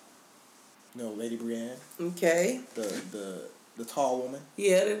Tarth. Lady Brienne. Okay. The tall woman.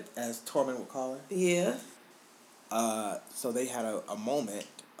 Yeah. As Tormund would call her. Yeah. So they had a moment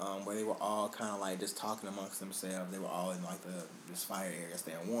where they were all kind of just talking amongst themselves. They were all in this fire area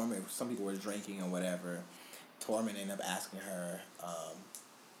staying warm. Some people were drinking or whatever. Tormund ended up asking her,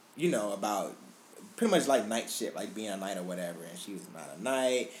 about pretty much night shit, being a knight or whatever. And she was not a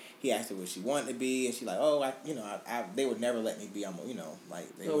knight. He asked her what she wanted to be, and she's like, "Oh, they would never let me be.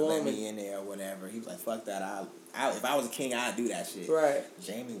 They would let me in there or whatever." He was like, "Fuck that. If I was a king, I'd do that shit." Right.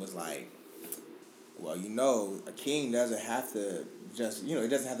 Jaime was like, well, a king doesn't have to just, it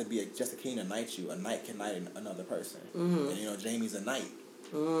doesn't have to be just a king to knight you. A knight can knight another person. Mm-hmm. And, Jaime's a knight.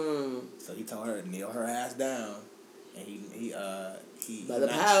 Mm. So he told her to kneel her ass down. And he by the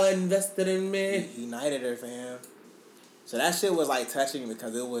power invested in me. He knighted her, fam. So that shit was, like, touching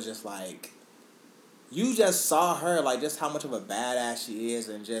because it was just, like, you just saw her, like, just how much of a badass she is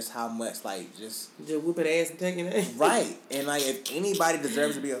and just how much, like, just whooping ass and taking it. Right. And, like, if anybody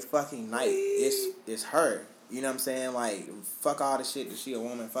deserves to be a fucking knight, it's her. You know what I'm saying? Like, fuck all the shit that she a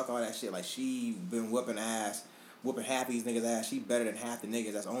woman. Fuck all that shit. Like, she been whooping half these niggas' ass. She better than half the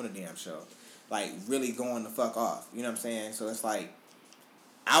niggas that's on the damn show. Like, really going the fuck off. You know what I'm saying? So it's like,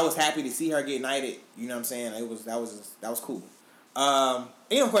 I was happy to see her get knighted. You know what I'm saying? That was cool.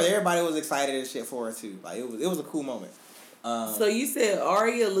 Of course, everybody was excited and shit for her too. Like, it was a cool moment. So you said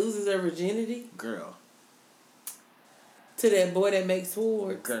Arya loses her virginity? Girl. To that boy that makes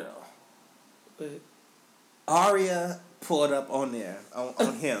swords? Girl. But Arya pulled up on there,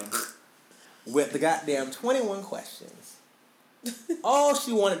 on him, with the goddamn 21 questions. All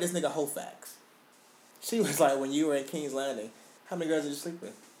she wanted this nigga whole facts. She was like, when you were in King's Landing, how many girls did you sleep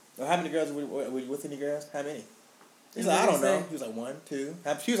with? Or how many girls were you with any girls? How many? He's like, I don't know. He was like, 1, 2.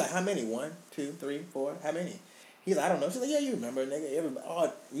 She was like, how many? 1, 2, 3, 4. How many? He's like, I don't know. She's like, yeah, you remember, nigga.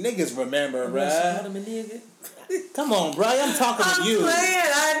 Everybody, niggas remember, bruh. Come on, bruh. I'm talking to you.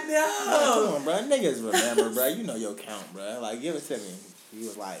 I know. Come on, bruh. Niggas remember, bruh. You know your count, bruh. Like, give it to me. He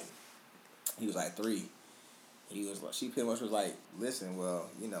was like 3. She pretty much was like, listen, well,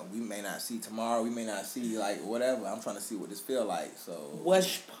 we may not see tomorrow. We may not see, like, whatever. I'm trying to see what this feel like, so.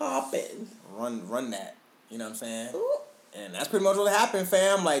 What's poppin'? Run that. You know what I'm saying? Ooh. And that's pretty much what happened,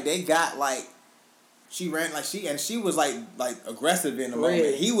 fam. Like, they got, like, she ran, like, she was, like aggressive in the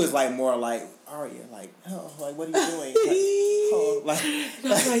moment. He was, like, more like, Arya, like, oh, like, what are you doing?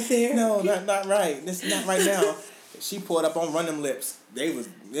 Not right there. No, not right. This is not right now. She pulled up on Run Them Lips. It was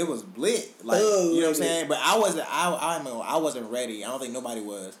blit. Like, you know what I'm saying? But I wasn't ready. I don't think nobody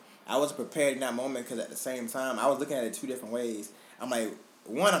was. I wasn't prepared in that moment because at the same time, I was looking at it 2 different ways. I'm like,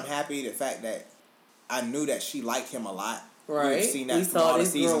 one, I'm happy the fact that I knew that she liked him a lot. Right. We've seen that through all the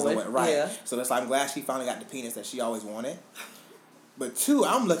seasons that went right. Yeah. So it's like, I'm glad she finally got the penis that she always wanted. But 2,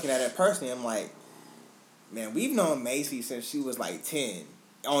 I'm looking at it personally. I'm like, man, we've known Macy since she was like 10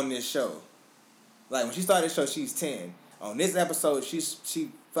 on this show. Like, when she started the show, she's 10. On this episode, she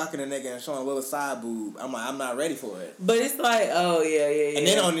fucking a nigga and showing a little side boob. I'm like, I'm not ready for it. But it's like, oh, yeah. And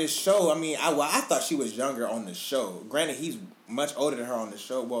then on this show, I mean, I thought she was younger on the show. Granted, he's much older than her on the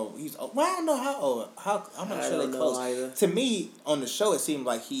show. Well, I don't know how old. I'm not sure they're close. Either. To me, on the show, it seemed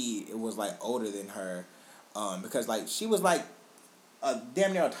like he was, like, older than her. Because, like, she was, like,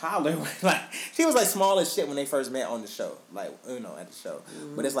 damn near a toddler. Like, she was, like, small as shit when they first met on the show. Like, at the show.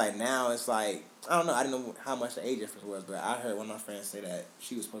 Mm-hmm. But it's like, now it's like, I don't know. I didn't know how much the age difference was, but I heard one of my friends say that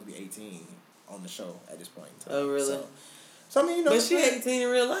she was supposed to be 18 on the show at this point in time. Oh, really? So I mean, But she 18 in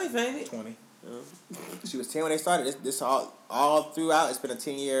real life, ain't it? 20. Oh. She was 10 when they started. This all throughout. It's been a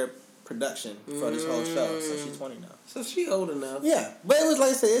 10-year production for this whole show. So she's 20 now. So she old enough. Yeah, but it was like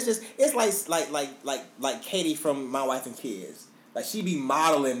I said. It's like Katie from My Wife and Kids. Like, she be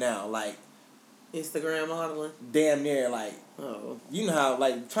modeling now, like Instagram modeling. Damn near, like, you know how,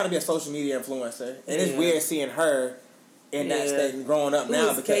 like, trying to be a social media influencer, and it's weird seeing her in that state and growing up now.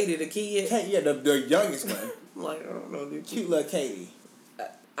 Because Katie, the kid? The youngest one. Like, I don't know, dude. Cute little Katie.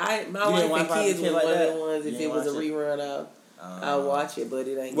 My Wife and Kids was one of the ones. If it was a rerun, I'll watch it, but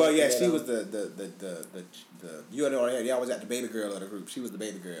it ain't. Well, yeah, she was the you know, they always got the baby girl of the group. She was the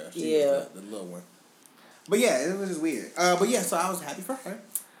baby girl. She was the little one. But yeah, it was just weird. But yeah, so I was happy for her.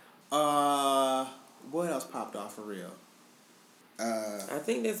 What else popped off for real? I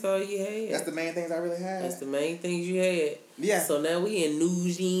think that's all you had. That's the main things I really had. That's the main things you had. Yeah. So now we in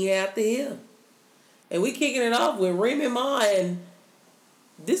news after here. And we kicking it off with Remy Ma, and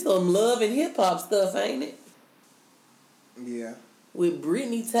this some love and hip hop stuff, ain't it? Yeah. With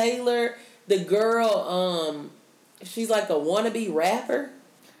Brittany Taylor, the girl, she's like a wannabe rapper.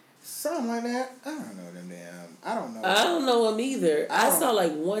 Something like that. I don't know them damn. I don't know them either. I saw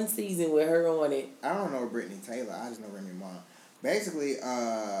like one season with her on it. I don't know Brittany Taylor. I just know Remy Ma. Basically,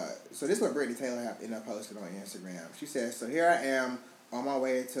 so this is what Brittany Taylor ended up posting on Instagram. She says, "So here I am on my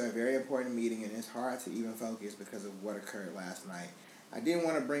way to a very important meeting, and it's hard to even focus because of what occurred last night. I didn't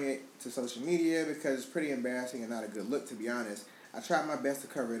want to bring it to social media because it's pretty embarrassing and not a good look, to be honest. I tried my best to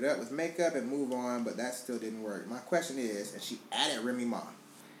cover it up with makeup and move on, but that still didn't work. My question is," and she added Remy Ma.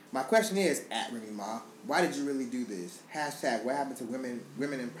 "My question is, at Remy Ma, why did you really do this? Hashtag, what happened to women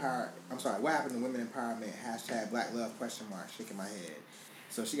empower? I'm sorry, what happened to women empowerment? Hashtag, Black love, question mark, shaking my head."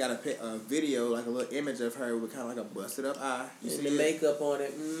 So she got a video, like a little image of her with kind of like a busted up eye. You and see the makeup on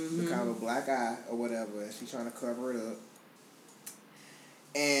it. With kind of a black eye or whatever. And she's trying to cover it up.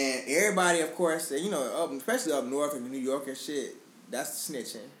 And everybody, of course, you know, especially up north in New York and shit, that's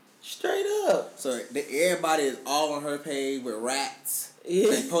snitching. Straight up. So everybody is all on her page with rats. Yeah.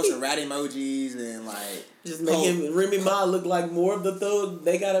 They posting rat emojis and like just making Remy Ma look like more of the thug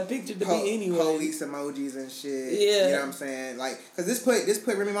they got a picture to be anyway. Police emojis and shit. Yeah. You know what I'm saying? Like, cause this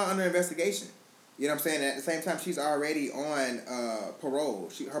put Remy Ma under investigation. You know what I'm saying? At the same time, she's already on parole.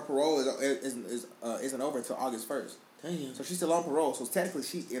 Her parole isn't over until August 1st. Damn. So she's still on parole. So technically,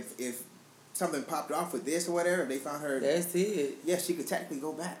 if something popped off with this or whatever, if they found her. That's it. Yeah, she could technically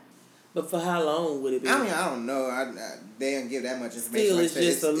go back. But for how long would it be? I mean, I don't know. They didn't give that much information. Still, it's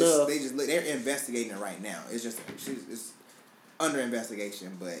just enough. They're investigating it right now. It's just it's under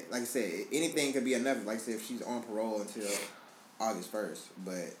investigation. But like I said, anything could be enough. Like I said, if she's on parole until August 1st.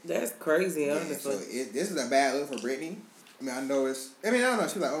 But that's crazy. Yeah, honestly. so this is a bad look for Britney. I mean, I know it's. I mean, I don't know.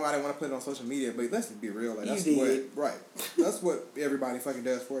 She's like, oh, I didn't want to put it on social media, but let's be real. Like, that's you did. Right. That's what everybody fucking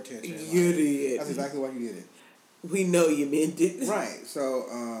does for attention. You did. That's exactly why you did it. We know you meant it. Right.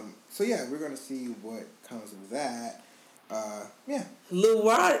 So yeah, we're gonna see what comes of that. Yeah. Lil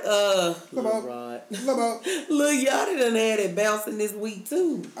Rod, Lil Yachty done had it bouncing this week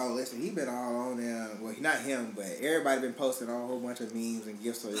too. Oh, listen, he been all on them. Well, not him, but everybody been posting a whole bunch of memes and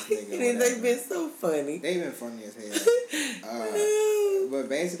gifts for this nigga. And they've been so funny. They've been funny as hell. But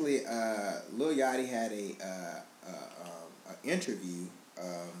basically, Lil Yachty had a interview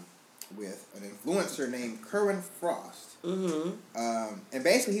with an influencer named Kerwin Frost. Mm-hmm. And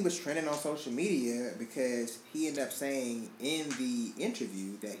basically he was trending on social media because he ended up saying in the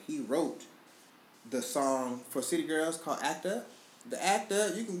interview that he wrote the song for City Girls called Act Up. The Act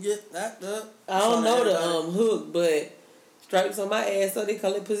Up, you can get Act Up. I don't know the hook, but stripes on my ass, so they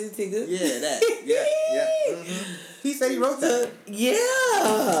call it pussy ticker. Yeah, that. Yeah. Mm-hmm. He said he wrote that.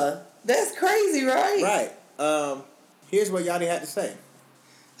 Yeah. That's crazy, right? Right. Here's what Yachty had to say.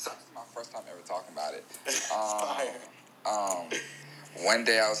 My first time ever talking about it. One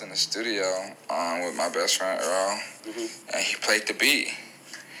day I was in the studio with my best friend Earl, and he played the beat,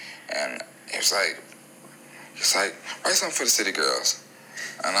 and he was like, write something for the City Girls,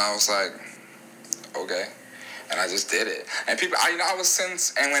 and I was like, okay, and I just did it, and people, I was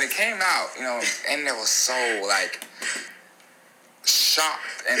since, and when it came out, and it was so like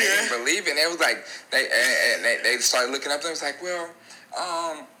shocked, and they didn't believe it, and it was like they started looking up, and it was like, well,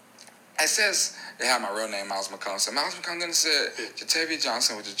 it says. They had my real name, Miles McCollum. So Miles McCollum, then it said Jatavia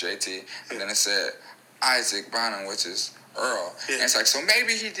Johnson, which is JT, and then it said Isaac Bonham, which is Earl. Yeah. And it's like, so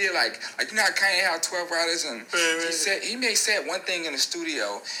maybe he did like you know how Kanye had 12 writers, and he may said one thing in the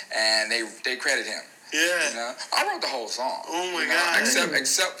studio, and they credit him. Yeah. I wrote the whole song. Oh my God.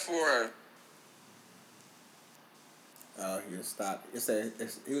 Except for. Oh, he stopped.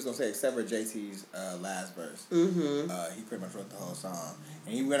 He was gonna say except for JT's last verse. Mm-hmm. He pretty much wrote the whole song,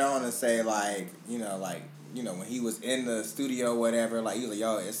 and he went on to say when he was in the studio, whatever. Like he was like,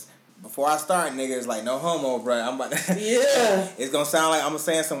 "Yo, it's before I start, nigga. It's like no homo, bro. I'm about to. Yeah. It's gonna sound like I'm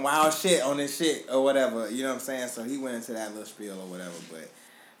saying some wild shit on this shit or whatever. You know what I'm saying? So he went into that little spiel or whatever. But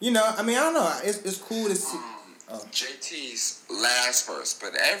I mean, I don't know. It's cool to see. JT's last verse,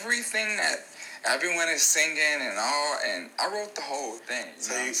 but everything that. Everyone is singing and all, and I wrote the whole thing.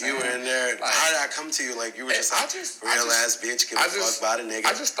 So you were in there. Like, how did I come to you? Like you were just real ass bitch, give a fuck about a nigga.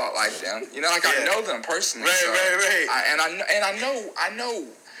 I just thought like them. I know them personally. Right. I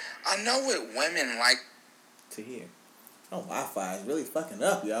know what women like to hear. Oh, Wi-Fi is really fucking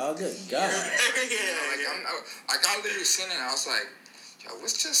up, y'all. Good God. I got literally sitting and I was like, yo,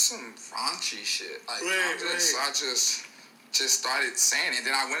 what's just some raunchy shit? Like I just started saying it.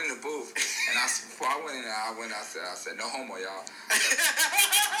 Then I went in the booth, and before I went in there, I said, no homo, y'all.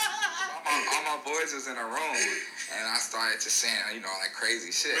 all my boys was in a room, and I started just saying, like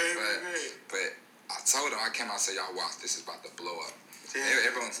crazy shit. But I told them, I came out and said, y'all watch, this is about to blow up. Yeah.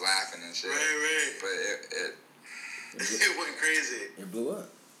 Everyone's laughing and shit. Right. But it went crazy. It blew up.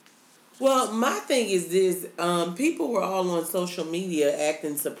 Well, my thing is this, people were all on social media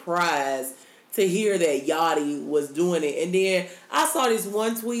acting surprised to hear that Yachty was doing it. And then I saw this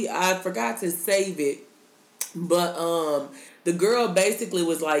one tweet, I forgot to save it, but the girl basically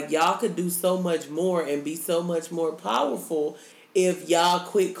was like, y'all could do so much more and be so much more powerful if y'all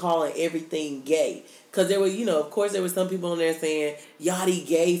quit calling everything gay. Because there were, of course there were some people on there saying, Yachty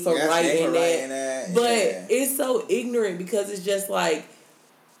gay for writing that. But it's so ignorant because it's just like,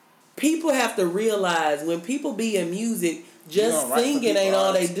 people have to realize when people be in music, just singing ain't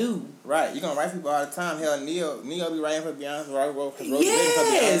all they do. Right, you're gonna write people all the time. Hell, Neo be writing for Beyonce,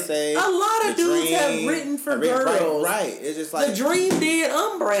 Yes, a lot of dudes have written for girls. Right, it's just like The Dream did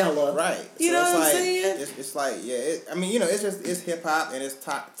Umbrella. Right, you know what I'm saying? It's like it's hip hop and it's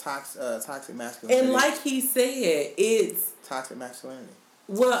toxic masculinity. And like he said, it's toxic masculinity.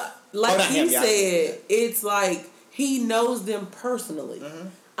 Well, like he said, it's like he knows them personally. Mm-hmm.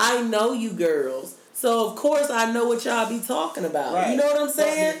 I know you girls. So, of course, I know what y'all be talking about. Right. You know what I'm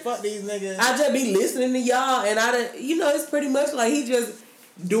saying? Fuck these niggas. I just be listening to y'all, and it's pretty much like he just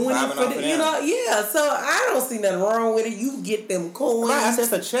doing it for the, yeah. So, I don't see nothing wrong with it. You get them coins. Right, that's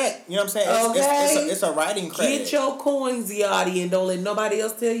just a check. You know what I'm saying? Okay. It's a writing credit. Get your coins, Yachty, and don't let nobody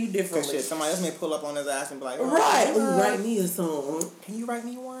else tell you differently. Shit, somebody else may pull up on his ass and be like, right, write me a song. Can you write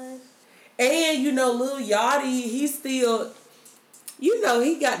me one? And, Lil Yachty, he's still... he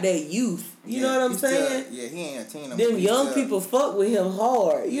got that youth. You know what I'm saying? He ain't a teen. Them young people fuck with him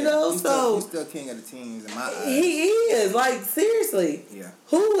hard. You know, he's still king of the teens in my eyes. He is. Like, seriously. Yeah.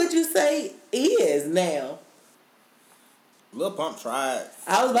 Who would you say is now? Lil Pump tried.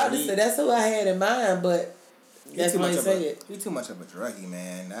 I was about to say that's who I had in mind, but that's why you say it. He's too much of a druggie,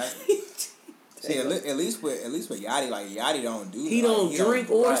 man. See, at least with Yachty, like Yachty don't do. He don't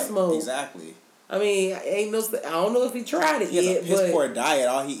drink or smoke. Exactly. I mean, I don't know if he tried it yet. His poor diet.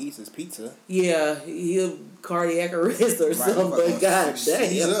 All he eats is pizza. Yeah, he'll cardiac arrest or something. But goddamn,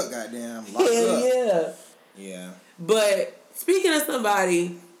 he's up, goddamn, locked up. Yeah. Yeah. But speaking of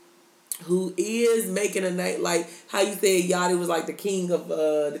somebody who is making a night, like how you said Yachty was like the king of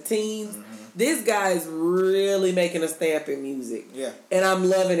the teens. Mm-hmm. This guy is really making a stamp in music. Yeah. And I'm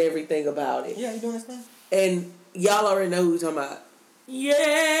loving everything about it. Yeah, you doing this thing? And y'all already know who you're talking about.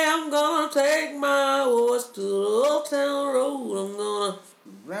 Yeah, I'm gonna take my horse to the Old Town Road. I'm gonna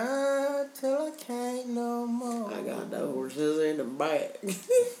ride till I can't no more. I got the horses in the back.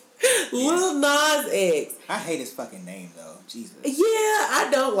 Lil Nas X. I hate his fucking name though. Jesus. Yeah, I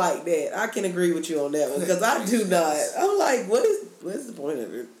don't like that. I can agree with you on that one because I do not. I'm like, what's the point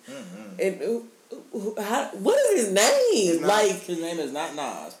of it? Mm-hmm. And what is his name? His name is not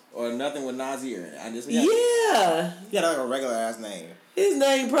Nas or nothing with Nasir in it. He got like a regular ass name. His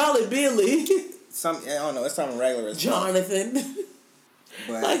name probably Billy. I don't know. It's something regular as Jonathan.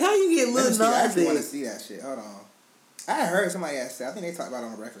 But like how you get Lil Nas? I actually want to see that shit. Hold on. I heard somebody said. I think they talked about it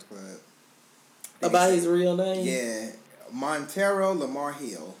on the Breakfast Club. About his real name? Yeah, Montero Lamar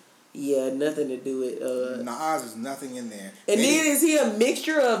Hill. Yeah, nothing to do with Nas is nothing in there. And then is he a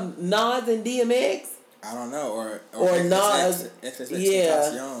mixture of Nas and DMX? I don't know, or Nas.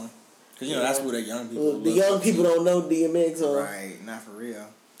 Yeah. Because, that's who the young people The young people don't know DMX. Right, not for real.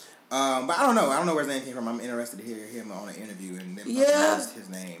 But I don't know. I don't know where his name came from. I'm interested to hear him on an interview and then ask his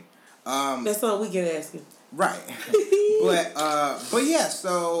name. That's something we can ask him. Right. but yeah,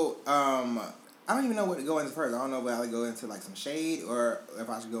 so I don't even know what to go into first. I don't know if I would go into like some shade or if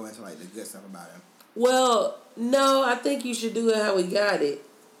I should go into like the good stuff about him. Well, no, I think you should do it how we got it.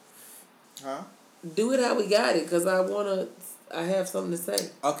 Huh? Do it how we got it because I have something to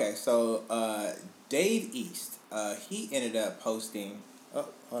say. Okay, so Dave East, he ended up posting. Oh,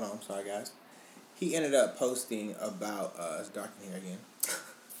 hold on, I'm sorry, guys. He ended up posting about it's dark in here again.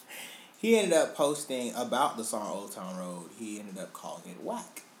 He ended up posting about the song Old Town Road. He ended up calling it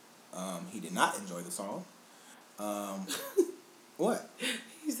whack. He did not enjoy the song. What?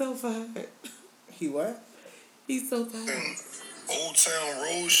 He's so fired. He what? He's so fired. Old Town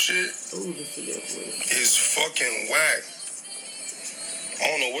Road shit is fucking whack. I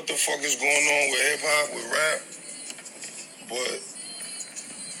don't know what the fuck is going on with hip hop, with rap, but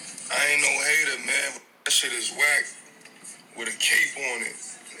I ain't no hater, man. That shit is whack with a cape on it.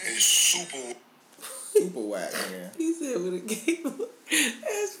 It's super whack, yeah. He said with a cape on it.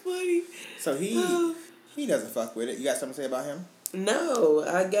 That's funny. So he doesn't fuck with it. You got something to say about him? No,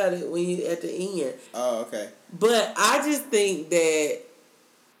 I got it when you at the end. Oh, okay. But I just think that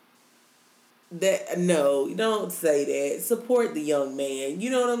no, don't say that. Support the young man. You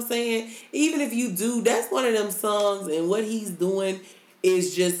know what I'm saying? Even if you do, that's one of them songs, and what he's doing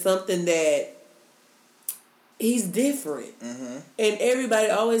is just something that he's different. Mm-hmm. And everybody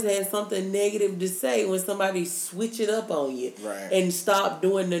always has something negative to say when somebody switch it up on you. Right. And stop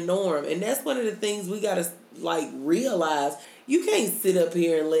doing the norm. And that's one of the things we got to realize. You can't sit up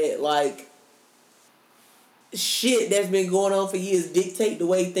here and let shit that's been going on for years dictate the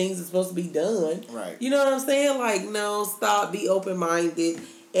way things are supposed to be done. Right. You know what I'm saying? No, stop, be open-minded.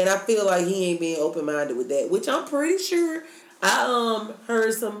 And I feel like he ain't being open-minded with that, which I'm pretty sure I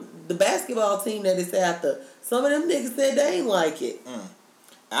heard the basketball team that is after, some of them niggas said they ain't like it.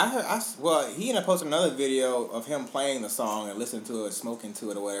 He ended up posting another video of him playing the song and listening to it, smoking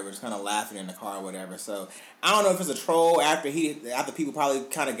to it or whatever, just kind of laughing in the car or whatever. So I don't know if it's a troll after people probably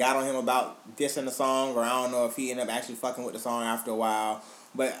kind of got on him about dissing the song, or I don't know if he ended up actually fucking with the song after a while.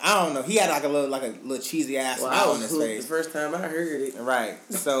 But I don't know. He had like a little cheesy ass smile on his face. The first time I heard it. Right.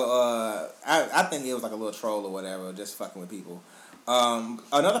 So I think it was like a little troll or whatever, just fucking with people.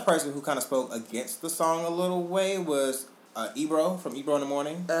 Another person who kind of spoke against the song a little way was Ebro from Ebro in the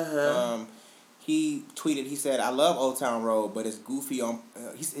Morning. He tweeted. He said, "I love Old Town Road, but it's goofy on."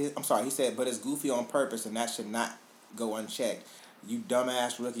 He said, "But it's goofy on purpose, and that should not go unchecked. You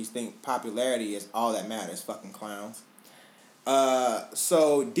dumbass rookies think popularity is all that matters, fucking clowns."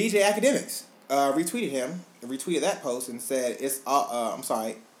 So DJ Academics retweeted that post and said it's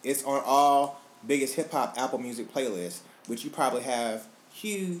on all biggest hip hop Apple Music playlists, which you probably have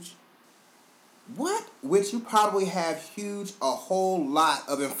huge a whole lot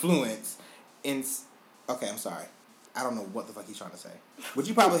of influence in. Okay, I'm sorry, I don't know what the fuck he's trying to say. Which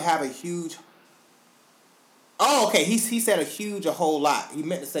you probably have a huge. Oh, okay. He said a whole lot. He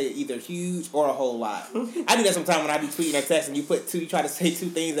meant to say either huge or a whole lot. I do that sometimes when I be tweeting a text and you try to say two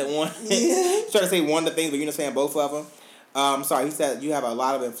things at once. Yeah. You try to say one of the things, but you're not saying both of them. Sorry, he said you have a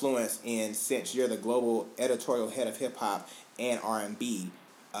lot of influence since you're the global editorial head of hip hop and R&B.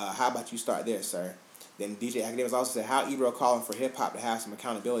 How about you start there, sir? Then DJ Academics also said how Ebro calling for hip hop to have some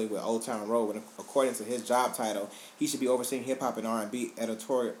accountability with Old Town Road, when according to his job title, he should be overseeing hip hop and R&B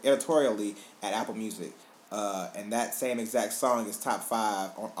editorially at Apple Music. And that same exact song is top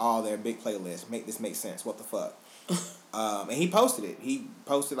 5 on all their big playlists. Make this make sense. What the fuck? And he posted it. He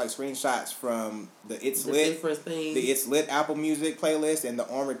posted like screenshots from the It's Lit Apple Music playlist and the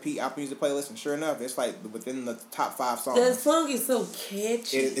On Repeat Apple Music playlist. And sure enough, it's like within the top 5 songs. That song is so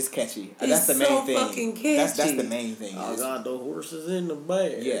catchy. It's catchy. That's the main thing. Fucking catchy. That's the main thing. I got the horses in the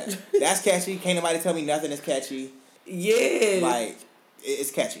bag. Yeah, that's catchy. Can't nobody tell me nothing is catchy. Yeah, like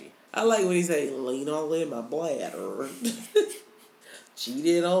it's catchy. I like when he say, "Lean all in my bladder."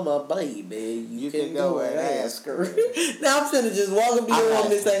 Cheated on my baby. You can go and ask her. Now I'm trying to just walk up to your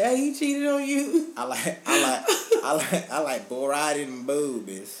room and say, "Hey, he cheated on you." I like bull riding and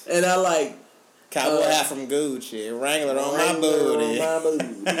boobies. And I like cowboy hat from Gucci, Wrangler on my booty.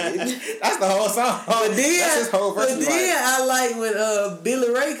 That's the whole song. But then, that's his whole verse. But then I like when Billy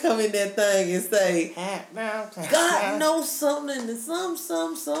Ray come in that thing and say, "God knows something and some.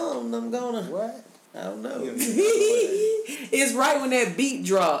 I'm gonna what." I don't know. It's right when that beat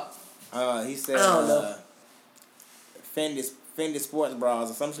drop. He said, I don't know. Fendi sports bras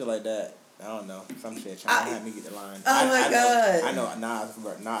or some shit like that. I don't know. Some shit trying to have me get the line. Oh my God. I know Nas.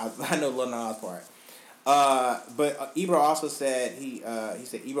 I know Lil Nas part. But Ebro also said he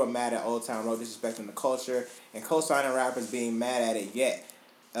said Ebro mad at Old Town Road disrespecting the culture and co-signing rappers being mad at it yet.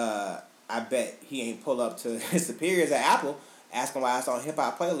 I bet he ain't pull up to his superiors at Apple asking why it's on hip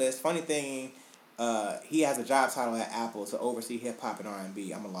hop playlist. Funny thing. He has a job title at Apple to oversee hip hop and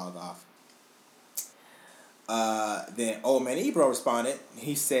R&B. I'm gonna log off. Then Old Man Ebro responded.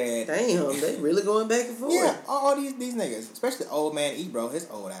 He said, "Damn, they really going back and forth." Yeah, all these niggas, especially Old Man Ebro, his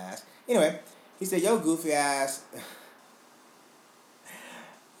old ass. Anyway, he said, "Yo goofy ass,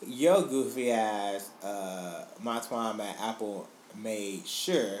 my twine at Apple made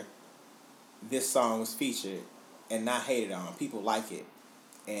sure this song was featured and not hated on. People like it,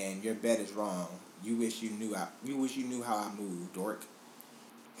 and your bet is wrong. You wish you knew how I move, dork."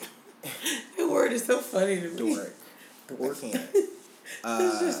 The word is so funny to me. Dork. I can't.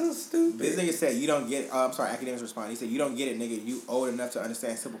 It's just so stupid. This nigga said you don't get. I'm sorry. Academics respond. He said you don't get it, nigga. You old enough to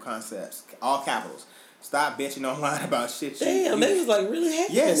understand simple concepts. All capitals. Stop bitching online about shit. Damn, they was like really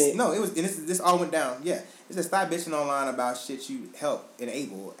happy. Yes, no, it was. And this all went down. Yeah, it said stop bitching online about shit you help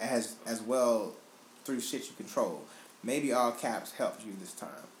enable as well through shit you control. Maybe all caps helped you this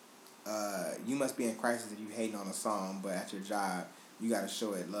time. You must be in crisis if you hating on a song, but at your job, you gotta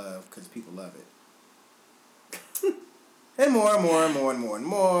show it love because people love it. And more. They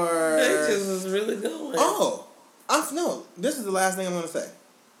just was really going. Oh, no, this is the last thing I'm gonna say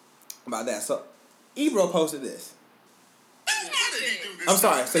about that. So, Ebro posted this. I'm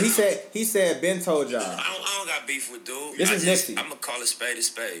sorry. So he said Ben told y'all. I don't got beef with dude. This is Nipsey. I'm gonna call a spade,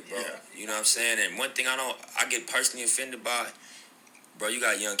 bro. Yeah. You know what I'm saying? And one thing I get personally offended by, bro, you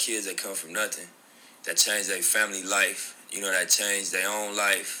got young kids that come from nothing, that change their family life, that change their own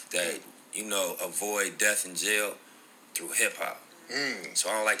life, that, avoid death and jail through hip hop. So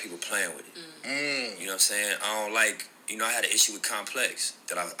I don't like people playing with it. You know what I'm saying? I don't like, I had an issue with Complex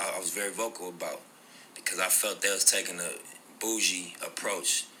that I was very vocal about because I felt they was taking a bougie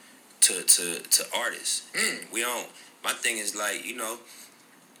approach to artists. We don't. My thing is like,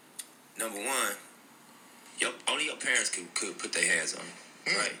 number one, only your parents could put their hands on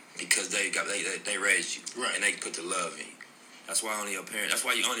you, right? Because they raised you, right? And they put the love in you. That's why only your parents. That's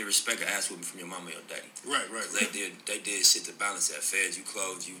why you only respect an ass whooping from your mama or your daddy. Right. They did shit to balance that. Fed you,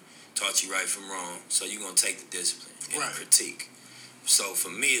 clothed you, taught you right from wrong. So you gonna take the discipline and the critique. So for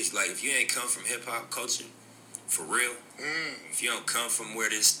me, it's like if you ain't come from hip hop culture, for real. If you don't come from where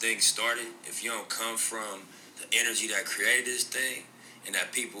this thing started, if you don't come from the energy that created this thing, and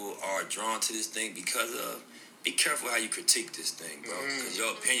that people are drawn to this thing because of, be careful how you critique this thing, bro. Because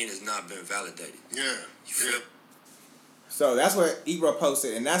your opinion has not been validated. Yeah. You feel? So that's what Ebro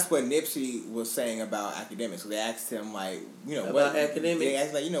posted, and that's what Nipsey was saying about academics. So they asked him, like, about what academics. They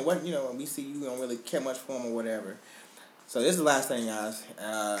asked, like, when we see you don't really care much for him or whatever. So this is the last thing, guys.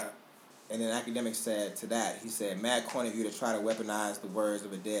 And then academics said to that, he said, "Mad corny of you to try to weaponize the words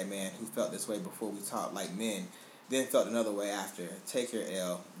of a dead man who felt this way before we talked like men, then felt another way after. Take your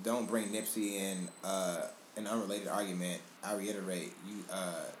L. Don't bring Nipsey in an unrelated argument. I reiterate,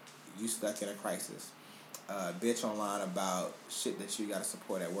 you stuck in a crisis. Bitch online about shit that you gotta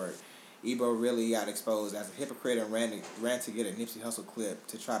support at work." Ebro really got exposed as a hypocrite and ran to get a Nipsey Hussle clip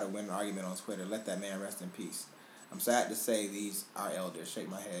to try to win an argument on Twitter. Let that man rest in peace. I'm sad to say these are elders. Shake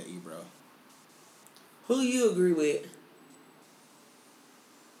my head, Ebro. Who you agree with?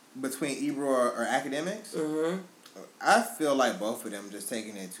 Between Ebro or academics? I feel like both of them just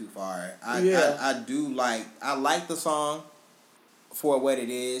taking it too far. I like the song for what it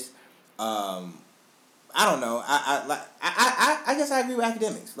is. I don't know. I guess I agree with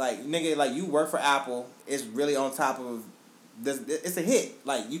academics. Like, nigga, like, you work for Apple. It's really on top of this. It's a hit.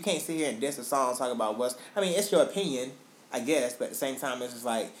 Like, you can't sit here and diss a song, talk about it's your opinion, I guess, but at the same time, it's just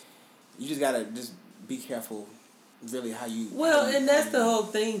like, you just gotta just be careful, really, how you. Well, and that's the whole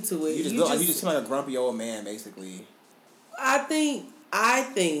thing to it. You just seem like a grumpy old man, basically. I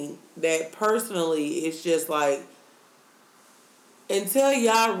think that personally, it's just like, until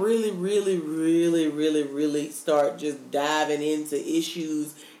y'all really, really, really, really, really start just diving into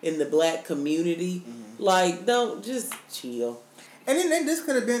issues in the black community, like, don't, just chill. And then this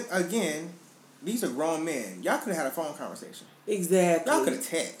could have been, again, these are grown men. Y'all could have had a phone conversation. Exactly. Y'all could have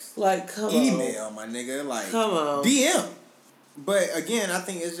texted. Like, come Email, on. my nigga. Like, come on. DM. But again, I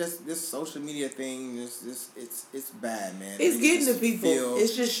think it's just this social media thing. It's bad, man. It's getting to people.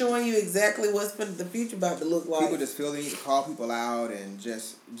 It's just showing you exactly what's the future about to look like. People just feel they need to call people out and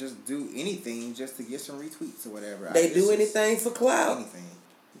just do anything just to get some retweets or whatever. They do anything for clout. Anything.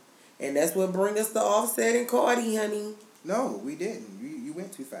 And that's what brings us to Offset and Cardi, honey. No, we didn't. You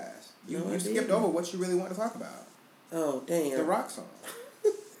went too fast. You skipped over what you really want to talk about. Oh, damn. The rock song.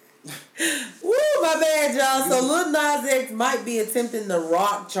 Woo, my bad, y'all. So Lil Nas X might be attempting the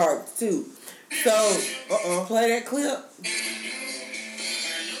rock charts too. So, play that clip.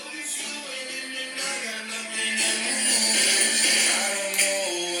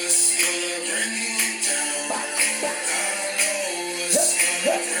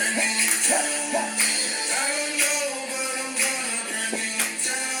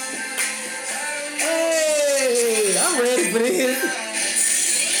 Hey, I'm ready for this.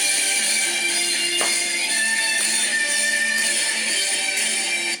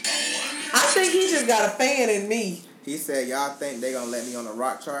 I think he just got a fan in me. He said, y'all think they gonna let me on the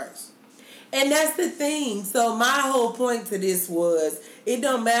rock charts? And that's the thing. So my whole point to this was, it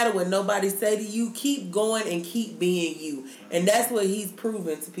don't matter what nobody say to you. Keep going and keep being you. And that's what he's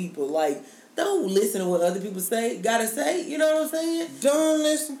proven to people. Like, don't listen to what other people gotta say. You know what I'm saying? Don't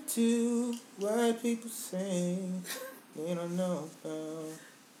listen to what people say. They don't know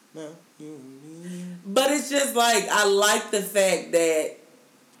about you and me. But it's just like, I like the fact that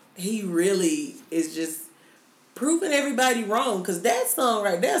he really is just proving everybody wrong, because that song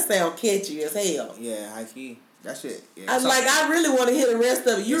right there sound catchy as hell. Yeah, high key. That shit. Yeah, I really want to hear the rest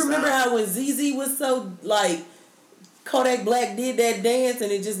of it. You remember how when ZZ was so, like, Kodak Black did that dance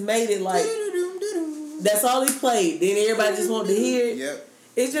and it just made it like, that's all he played. Then everybody just wanted to hear it. Yep.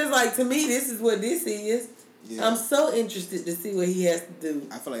 It's just like, to me, this is what this is. Yeah. I'm so interested to see what he has to do.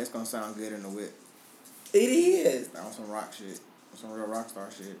 I feel like it's going to sound good in the whip. It is. On some rock shit. Some real rock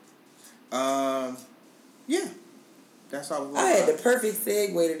star shit. Yeah. That's all. I had the perfect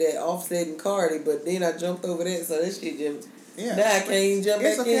segue to that Offset and Cardi, but then I jumped over that, so that shit just. Yeah. Now I can't even jump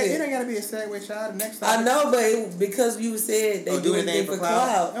back in. It ain't gotta be a segue, child. The next time. I know, but because you said they do anything for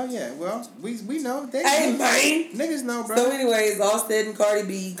clout. Oh yeah, well we know. Hey man, niggas know, bro. So anyways, Offset and Cardi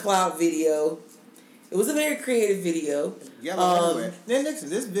B clout video, It was a very creative video. Yellow everywhere. Then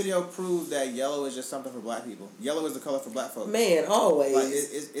this video proves that yellow is just something for black people. Yellow is the color for black folks. Man, always. Like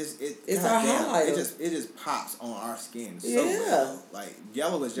it's our highlight. It just pops on our skin. So well. Like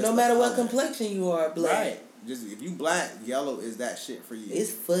yellow is just no matter what complexion you are, black. Right. Just if you black, yellow is that shit for you.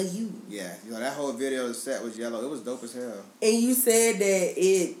 It's for you. Yeah. You know, that whole video set was yellow. It was dope as hell. And you said that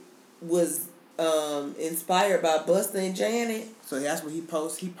it was inspired by Busta and Janet. So that's what he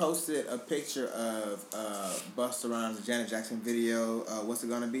posted. He posted a picture of Busta Rhymes' Janet Jackson video. What's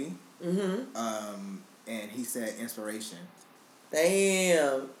it gonna be? Mm-hmm. And he said inspiration.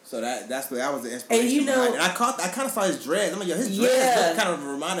 Damn. So that was the inspiration. And you know, and I kind of saw his dreads. I'm like, yo, his dreads kind of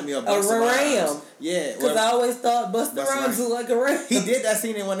reminded me of Busta Rhymes. Yeah. Because I always thought Busta Rhymes looked like a ram. He did that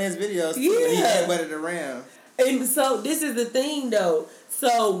scene in one of his videos. Too, he headbutted a ram. And so this is the thing though.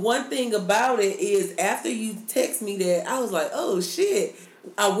 So one thing about it is after you text me that, I was like, oh shit.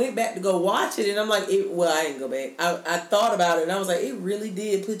 I went back to go watch it and I'm like, I didn't go back. I thought about it and I was like, it really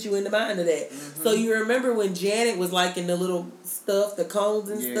did put you in the mind of that. Mm-hmm. So you remember when Janet was like in the little stuff, the cones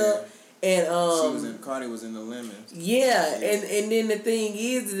and stuff? And Cardi was in the lemons. Yeah, and then the thing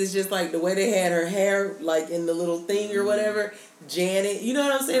is it's just like the way they had her hair like in the little thing or whatever. Janet, you know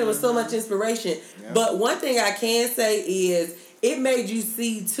what I'm saying? It was so much inspiration. Yeah. But one thing I can say is it made you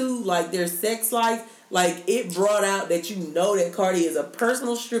see too like their sex life. Like it brought out that you know that Cardi is a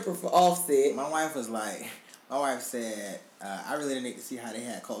personal stripper for Offset. My wife said, I really didn't need to see how they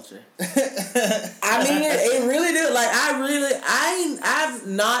had culture. I mean, it really did. Like I've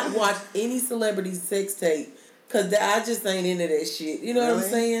not watched any celebrity sex tape. Cause I just ain't into that shit. You know what I'm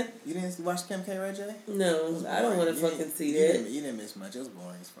saying? You didn't watch Kim K. Ray J? No, I don't want to fucking see that. You didn't miss much. It was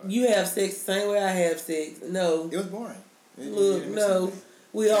boring as fuck. You have sex the same way I have sex. No. It was boring. Look, no.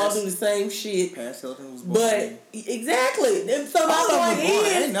 We all do the same shit. Paris Hilton was boring. But, exactly. So my point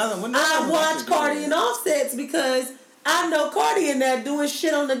is, I watch Cardi and Offsets because I know Cardi in there doing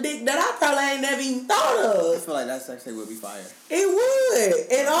shit on the dick that I probably ain't never even thought of. I feel like that sex tape would be fire. It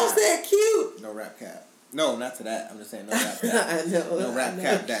would. And Offset cute. No rap cap. No, not to that. I'm just saying no rap cap. I know. No rap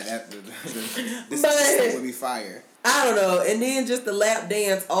cap. This would be fire. I don't know. And then just the lap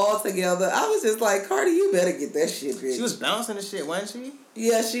dance all together. I was just like, Cardi, you better get that shit, bitch. She was bouncing the shit, wasn't she?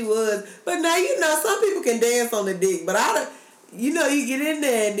 Yeah, she was. But now, some people can dance on the dick, but you get in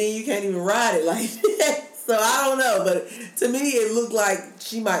there and then you can't even ride it like that. So I don't know, but to me it looked like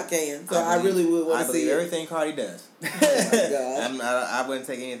she might can. So I really would want to see it. Everything Cardi does. Oh my God. I wouldn't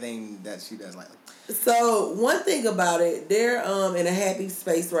take anything that she does lightly. So one thing about it, they're in a happy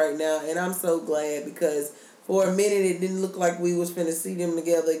space right now, and I'm so glad because for a minute it didn't look like we was finna see them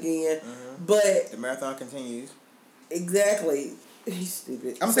together again. Mm-hmm. But the marathon continues. Exactly. He's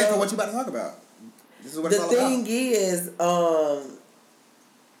stupid. I'm saying for what you about to talk about. This is what it's all about. The thing is,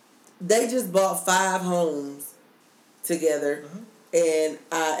 they just bought 5 homes together, and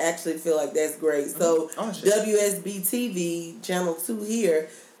I actually feel like that's great. So WSB-TV, Channel 2 here,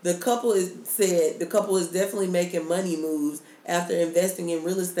 the couple is definitely making money moves after investing in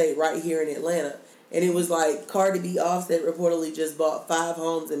real estate right here in Atlanta. And it was like Cardi B Offset reportedly just bought 5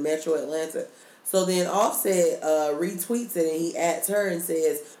 homes in Metro Atlanta. So then Offset retweets it and he adds her and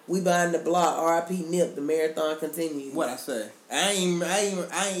says, "We buying the block. R.I.P. Nip. The marathon continues." What I say? I ain't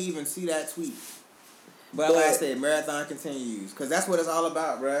even see that tweet. But like I said, marathon continues. Because that's what it's all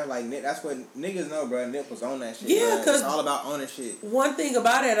about, bruh. Like, that's what niggas know, bruh. Nip was on that shit. Yeah, because it's all about owning shit. One thing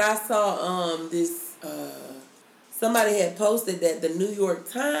about it, I saw somebody had posted that the New York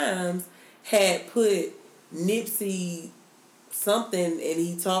Times had put Nipsey something and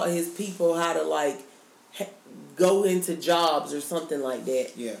he taught his people how to go into jobs or something like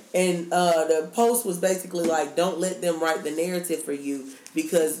that. Yeah. And the post was basically like, don't let them write the narrative for you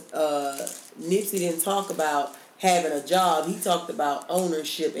because Nipsey didn't talk about having a job. He talked about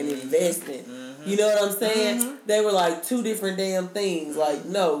ownership and investing. Mm-hmm. You know what I'm saying? Mm-hmm. They were like 2 different damn things. Like,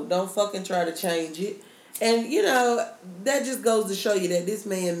 no, don't fucking try to change it. And, that just goes to show you that this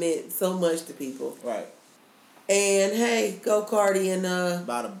man meant so much to people. Right. And, hey, go Cardi and...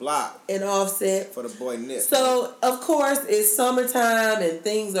 By the block. And Offset. For the boy Nip. So, of course, it's summertime and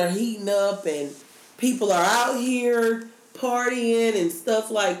things are heating up and people are out here partying and stuff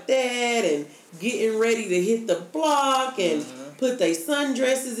like that and getting ready to hit the block and put their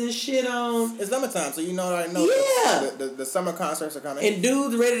sundresses and shit on. It's summertime, so already know. Yeah. The summer concerts are coming. And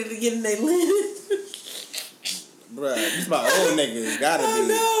dudes ready to get in their linen. Bruh, these my old niggas. Gotta be.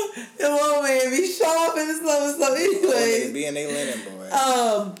 No, the old man be shopping and stuff. Anyway. Be in their linen, boy.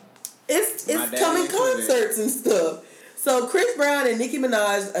 It's coming concerts and stuff. So Chris Brown and Nicki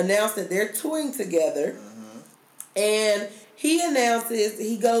Minaj announced that they're touring together. Mm-hmm. And he announces,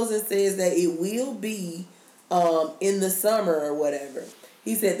 he goes and says that it will be in the summer or whatever.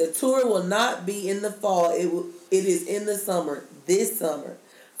 He said the tour will not be in the fall. It is in the summer, this summer.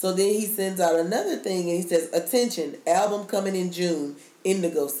 So then he sends out another thing and he says, attention, album coming in June,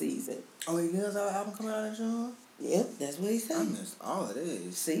 Indigo season. Oh, he does have an album coming out in June? Yep, that's what he said. I missed all of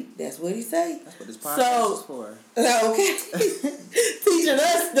this. See, that's what he say. That's what this podcast is for. Okay. Teaching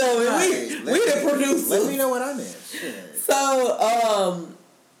us though, and we the producers. Let me know what I missed. Shit. So,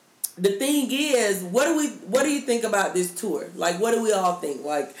 the thing is, what do you think about this tour? Like, what do we all think?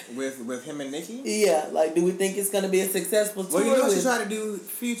 Like with him and Nicki? Yeah, like, do we think it's gonna be a successful tour? Well, you know what she tried to do,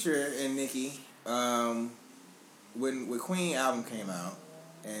 Future and Nicki, when Queen album came out,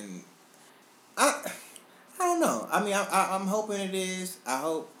 and I don't know. I mean, I'm hoping it is. I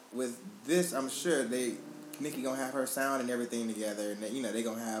hope with this, I'm sure Nicki gonna have her sound and everything together, and you know they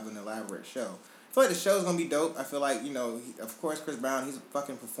gonna have an elaborate show. I feel like the show's gonna be dope. I feel like, you know, of course, Chris Brown, he's a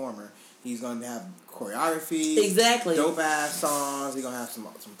fucking performer. He's gonna have choreography, exactly, dope ass songs. He's gonna have some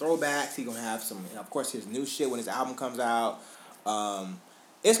throwbacks. He's gonna have some, of course, his new shit when his album comes out.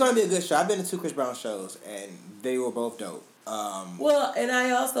 It's gonna be a good show. I've been to 2 Chris Brown shows, and they were both dope. Well, and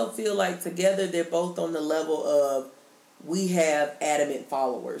I also feel like together they're both on the level of we have adamant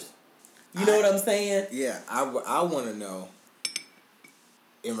followers. You know what I'm saying? Yeah, I want to know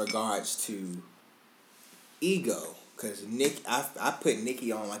in regards to ego, because I put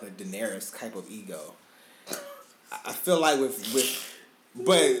Nicki on like a Daenerys type of ego. I feel like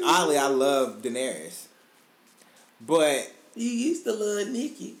but oddly I love Daenerys, but you used to love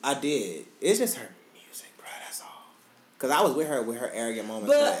Nicki. I did. It's just her music, bro. That's all. Because I was with her arrogant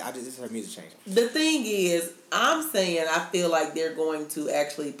moments, but this is her music changing. The thing is, I'm saying I feel like they're going to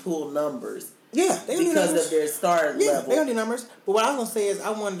actually pull numbers. Yeah, they because of their star level. Yeah, they gonna do numbers. But what I was gonna say is, I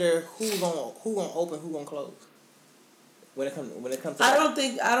wonder who gonna open, who gonna close. When it comes to I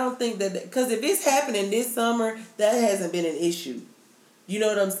don't think that, because if it's happening this summer, that hasn't been an issue. You know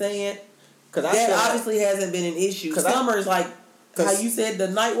what I'm saying? Because that obviously hasn't been an issue. Summer is like how you said the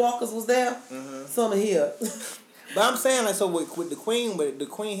Nightwalkers was there. Mm-hmm. Summer here. But I'm saying, like, so with the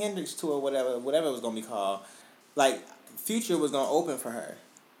Queen Hendrix tour, whatever it was gonna be called, like, Future was gonna open for her.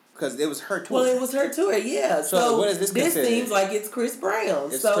 Because it was her tour. Well, it was her tour, yeah. So what is this considered? Seems like it's Chris Brown.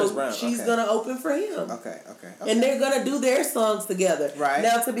 It's Chris Brown. She's going to open for him. Okay. And they're going to do their songs together. Right.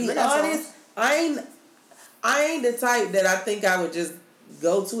 Now, to be honest, I ain't the type that I think I would just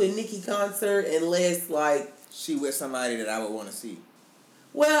go to a Nicki concert unless, like... she with somebody that I would want to see.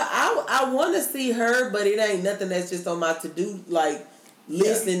 Well, I want to see her, but it ain't nothing that's just on my to-do, like,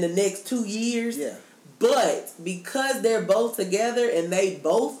 list in the next 2 years. Yeah. But because they're both together and they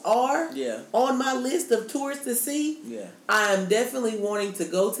both are on my list of tours to see, I'm definitely wanting to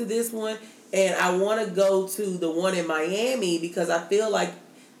go to this one. And I want to go to the one in Miami because I feel like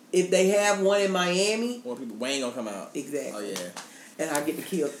if they have one in Miami... more people, Wayne gonna come out. Exactly. Oh, yeah. And I get to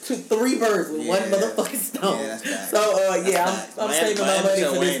kill 3 birds with one motherfucking stone. Yeah, that's bad. So, I'm saving my money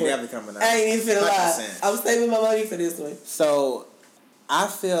for this one. I ain't even finna lie. I'm saving my money for this one. So... I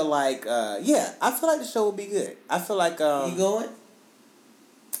feel like, I feel like the show will be good. I feel like, you going?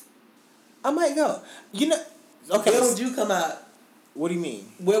 I might go. You know, okay. Where would you come out? What do you mean?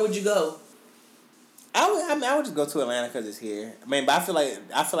 Where would you go? I would just go to Atlanta because it's here. I mean, but I feel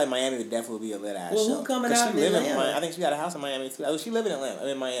like Miami would definitely be a lit ass show. Well, who coming out in Atlanta? I think she got a house in Miami too. Oh, she live in Atlanta.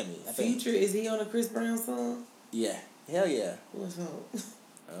 In Miami. I think. Future, is he on a Chris Brown song? Yeah. Hell yeah. What song?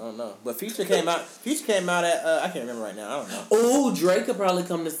 I don't know, but Future came out. At I can't remember right now. I don't know. Oh, Drake could probably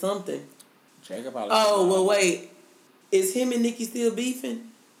come to something. Drake could probably. Oh well, wait. Is him and Nicki still beefing?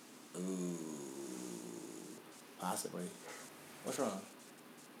 Ooh, possibly. What's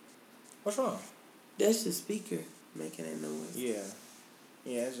wrong? That's the speaker making that noise. Yeah.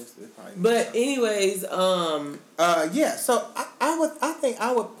 Yeah, it's probably. But anyways, So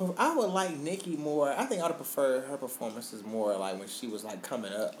I would like Nicki more. I think I would prefer her performances more like when she was like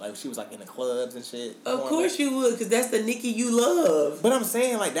coming up, like she was like in the clubs and shit. Of course you would, because that's the Nicki you love. But I'm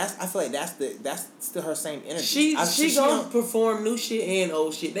saying like I feel like that's still her same energy. She gonna perform new shit and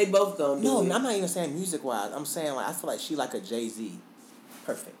old shit. They both gonna do it. No, I'm not even saying music wise. I'm saying like I feel like she like a Jay-Z.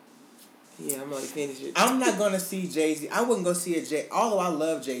 Perfect. Yeah, I'm gonna finish it. I'm not gonna see Jay-Z. I wouldn't go see although I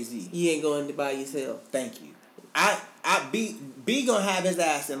love Jay-Z. You ain't going by yourself. Thank you. B gonna have his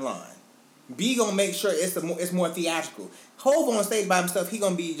ass in line. B gonna make sure it's more theatrical. Hov on stage by himself, he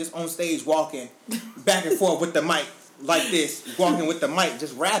gonna be just on stage walking back and forth with the mic like this, walking with the mic,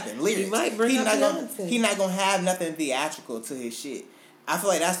 just rapping lyrics. He might bring up Beyonce. He not gonna have nothing theatrical to his shit. I feel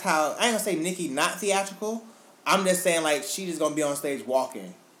like that's how I ain't gonna say Nicki not theatrical. I'm just saying like she just gonna be on stage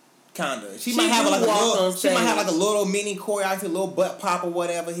walking. Kinda. She might have like a little mini choreography, a little butt pop or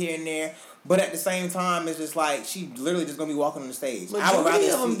whatever here and there. But at the same time, it's just like she literally just gonna be walking on the stage. But I would rather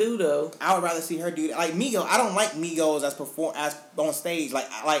them do though. I would rather see her do that. Like Migos, I don't like Migos as on stage. Like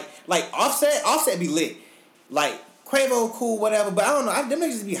Offset be lit. Like Quavo cool, whatever. But I don't know. Them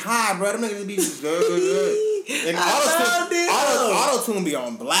niggas just be high, bro. Them niggas just be just and auto tune be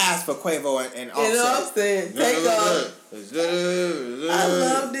on blast for Quavo and Offset. Take off. I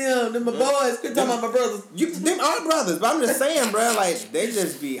love them. Them my boys. Quit talking about my brothers. Them are brothers, but I'm just saying, bro. Like they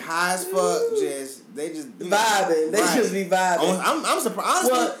just be high as fuck. They just vibing. They just be vibing. I'm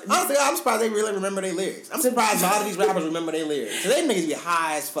surprised. Honestly, I'm surprised they really remember their lyrics. I'm surprised a lot of these rappers remember their lyrics. So they niggas be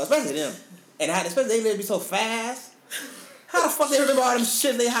high as fuck, especially them. And especially they be so fast. How the fuck they remember all them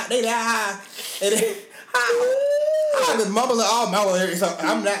shit? They that high. And I'm just mumbling all my lyrics. So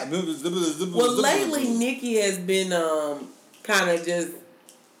I'm not. Well, lately Nicki has been kind of just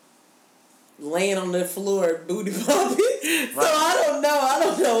laying on the floor, booty popping. Right. So I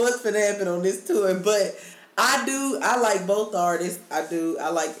don't know what's gonna happen on this tour, but I like both artists. I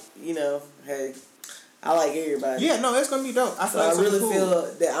like, hey, I like everybody. Yeah, no, it's gonna be dope. I really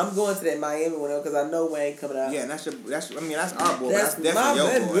feel that I'm going to that Miami one because I know Wayne coming out. Yeah, and that's our boy. That's definitely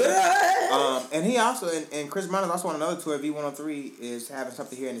your boy. And he also and Chris Brown is also on another tour. V103 is having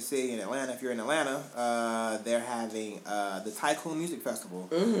something here in the city in Atlanta. If you're in Atlanta, they're having the Tycoon Music Festival,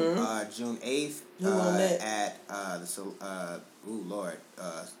 June 8th at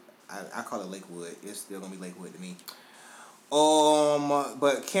I call it Lakewood. It's still gonna be Lakewood to me.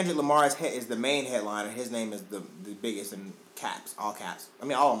 But Kendrick Lamar is the main headliner. His name is the biggest in caps, all caps. I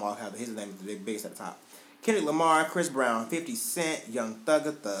mean, all of them all caps, but his name is the biggest at the top. Kendrick Lamar, Chris Brown, 50 Cent, Young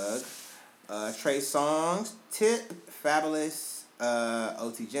Thugger Thug, Trey Songz, Tip, Fabulous,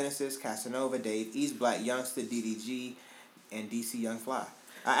 OT Genesis, Casanova, Dave East, Black Youngster, DDG, and DC Young Fly.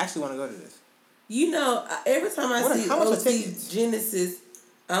 I actually want to go to this. Every time I see OT Genesis,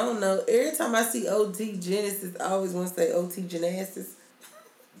 I don't know. Every time I see OT Genesis, I always want to say OT Genesis.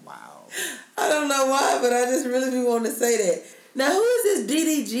 Wow. I don't know why, but I just really be wanting to say that. Now, who is this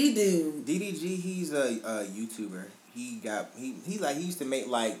DDG dude? DDG, he's a YouTuber. He used to make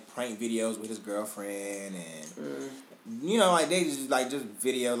like prank videos with his girlfriend and like they just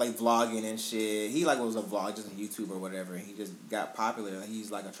video like vlogging and shit. He was a vlog, just a YouTuber or whatever. And he just got popular.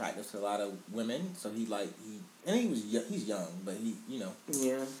 He's like attractive to a lot of women, so he's young, but he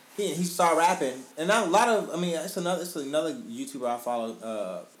started rapping, and now it's another YouTuber I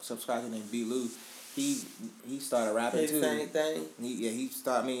follow, subscriber named B. Lou. He started rapping too. Same thing.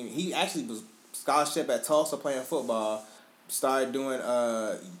 He actually was scholarship at Tulsa playing football. Started doing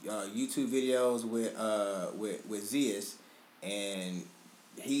YouTube videos with Zias, and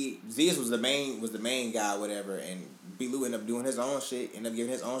Zias was the main guy, whatever, and B. Lou ended up doing his own shit, ended up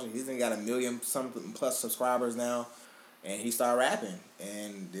giving his own shit. He's got 1 million something plus subscribers now, and he started rapping.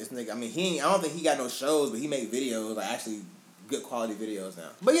 And this nigga, I don't think he got no shows, but he make videos, like actually good quality videos now.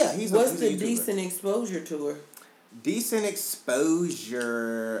 But yeah, he's What's the YouTuber. Decent Exposure tour? Decent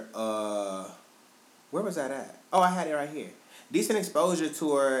Exposure, where was that at? Oh, I had it right here. Decent Exposure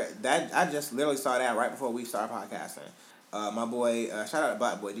tour, that I just literally saw that right before we started podcasting. My boy, shout out to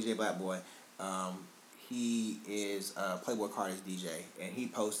Black Boy, DJ Black Boy. He is Playboy Cardi's DJ, and he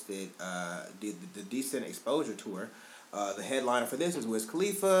posted the Decent Exposure tour. The headliner for this is Wiz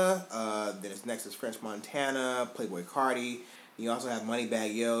Khalifa. Then it's next is French Montana, Playboy Cardi. You also have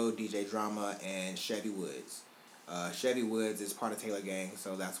Moneybagg Yo, DJ Drama, and Chevy Woods. Chevy Woods is part of Taylor Gang,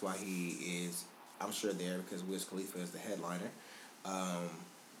 so that's why he is, I'm sure, there, because Wiz Khalifa is the headliner.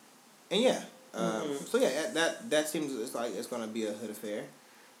 And yeah. So yeah, that seems like it's going to be a hood affair.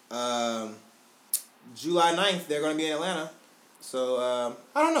 July 9th, they're going to be in Atlanta. So,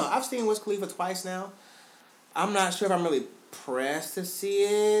 I don't know. I've seen Wiz Khalifa twice now. I'm not sure if I'm really pressed to see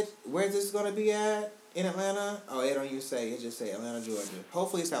it. Where's this going to be at? In Atlanta? Oh, it don't even say. It just say Atlanta, Georgia.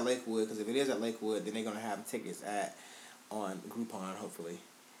 Hopefully it's at Lakewood, because if it is at Lakewood, then they're going to have tickets on Groupon, hopefully.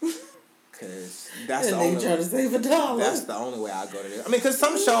 Because that's the only way. Trying to save $1. That's the only way I go to this. Because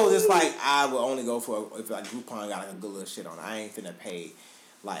some shows, it's like, I will only go for if like Groupon got like a good little shit on it. I ain't finna pay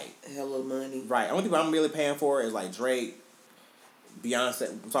like hella money. Right. The only people I'm really paying for is like Drake,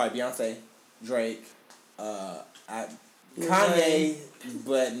 Beyonce, Drake, Kanye,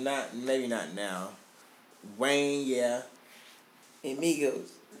 but maybe not now. Wayne, yeah. And Migos.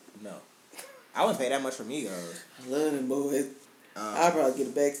 No. I wouldn't pay that much for Migos. I love them boys. I'll probably get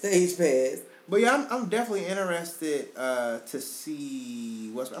a backstage pass. But yeah, I'm definitely interested to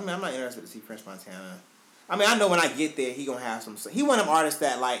see I'm not interested to see French Montana. I know when I get there, he gonna have some. He one of them artists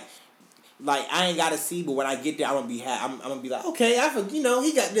that like, like, I ain't gotta see, but when I get there, I'm gonna be happy. I'm gonna be like, okay,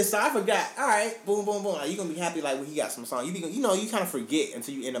 he got this song. I forgot. All right, boom, boom, boom. Like, you gonna be happy like when he got some song. You kind of forget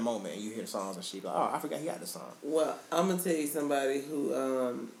until you in the moment and you hear the songs and shit. Like, oh, I forgot he got this song. Well, I'm gonna tell you somebody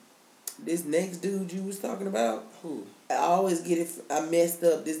who this next dude you was talking about. Who? I always get it. I messed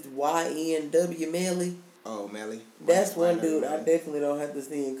up. This YNW Melly. Oh, Melly. That's one dude I definitely don't have to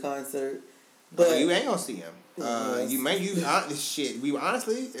see in concert. But you ain't gonna see him. Shit. We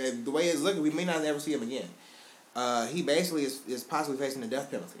honestly, the way it's looking, we may not ever see him again. He basically is possibly facing the death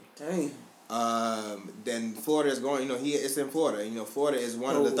penalty. Dang. Then Florida is going. It's in Florida. Florida is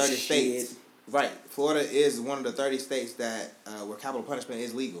one of the 30 states. Right. Florida is one of the 30 states that where capital punishment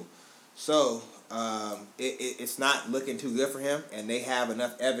is legal. So it's not looking too good for him, and they have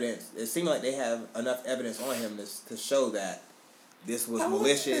enough evidence. It seems like they have enough evidence on him to show that this was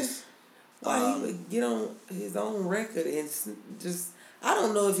malicious. Why he would get on his own record and just... I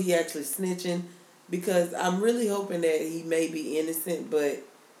don't know if he actually snitching, because I'm really hoping that he may be innocent, but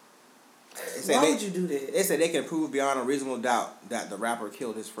why would you do that? They said they can prove beyond a reasonable doubt that the rapper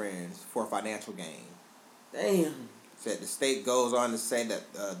killed his friends for financial gain. Damn. Said the state goes on to say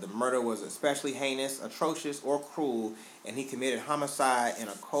that the murder was especially heinous, atrocious, or cruel, and he committed homicide in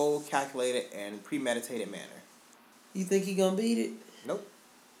a cold, calculated, and premeditated manner. You think he gonna beat it? Nope.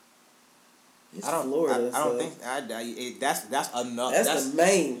 It's Florida. I don't think that's enough. That's the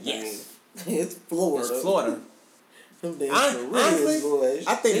main thing. It's Florida. It's Florida. Honestly,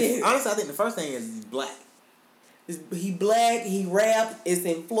 I think the first thing is he's black. He black. He rap. It's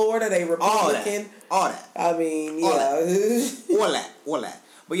in Florida. They Republican. All that. I mean, yeah. All that.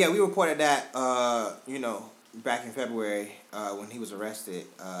 But yeah, we reported that. Back in February when he was arrested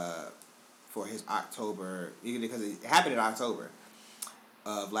for his October, because it happened in October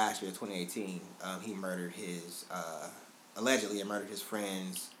of last year, 2018. He allegedly murdered his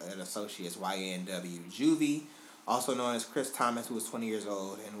friends and associates, YNW Juvie, also known as Chris Thomas, who was 20 years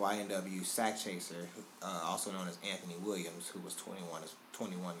old, and YNW Sack Chaser, also known as Anthony Williams, who was 21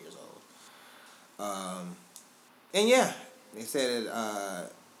 years old. And yeah, they said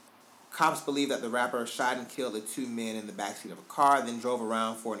cops believe that the rapper shot and killed the two men in the backseat of a car, then drove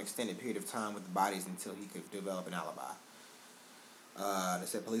around for an extended period of time with the bodies until he could develop an alibi. They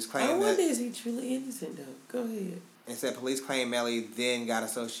said police claim I wonder, is he truly innocent, though? Go ahead. They said police claim Melly then got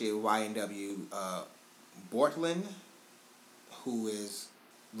associated with YNW Bortland, whose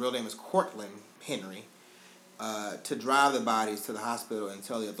real name is Cortland Henry, to drive the bodies to the hospital and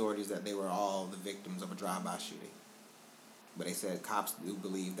tell the authorities that they were all the victims of a drive-by shooting. But they said cops do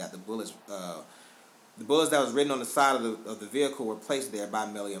believe that the bullets that was written on the side of the vehicle were placed there by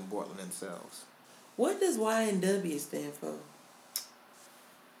Melly and Bortland themselves. What does YNW stand for?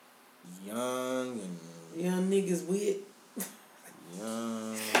 Young niggas wit.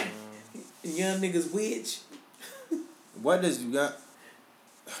 Young niggas witch. What does young...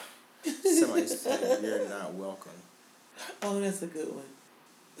 Somebody said you're not welcome. Oh, that's a good one.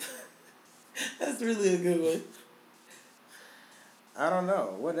 That's really a good one. I don't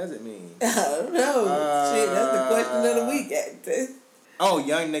know. What does it mean? I don't know. Shit, that's the question of the week. Oh,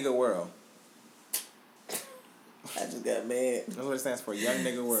 Young Nigga World. I just got mad. That's what it stands for, Young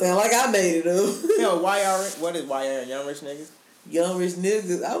Nigga World. Sound like I made it up. What is YR? Young Rich Niggas? Young Rich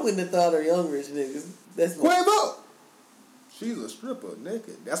Niggas? I wouldn't have thought of Young Rich Niggas. That's Quavo! She's a stripper,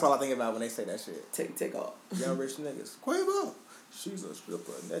 naked. That's all I think about when they say that shit. Take off. Young Rich Niggas. Quavo! She's a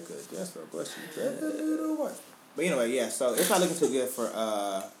stripper, naked. That's her, but she But anyway, yeah, so it's not looking too good for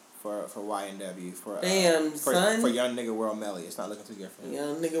YNW. For Young Nigga World Melly. It's not looking too good for him.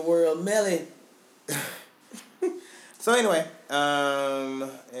 Young Nigga World Melly. So anyway,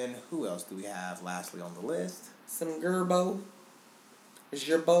 and who else do we have lastly on the list? Some Gerbo.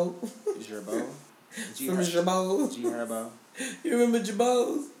 Gerbo. Some Jabos. G Herbo. You remember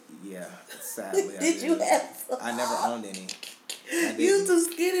Jabos? Yeah, sadly. Did you have some? I never owned any. You too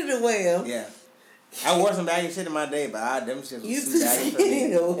skinny to wear them. Yeah. I wore some baggy shit in my day, but them shits was too baggy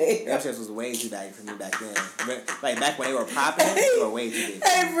for me. Them shits was way too baggy for me back then. Like back when they were popping, they were way too big.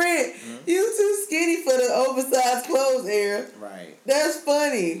 Hey, Brent, you too skinny for the oversized clothes era. Right. That's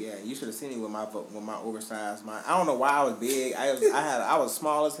funny. Yeah, you should have seen me with my oversized. I don't know why I was big. I was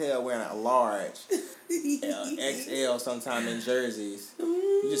small as hell wearing a large, XL sometime in jerseys.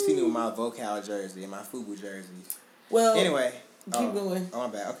 You just see me with my Vocal jersey and my FUBU jerseys. Well, anyway, keep going. Oh,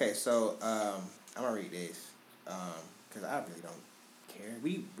 my bad. Okay, so I'm gonna read this because I really don't care.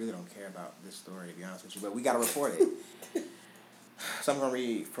 We really don't care about this story, to be honest with you, but we gotta report it. So I'm gonna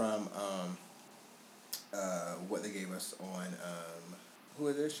read from what they gave us on who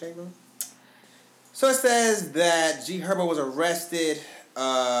is this, Shaver? So it says that G Herbo was arrested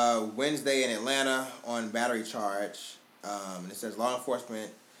Wednesday in Atlanta on battery charge. And it says law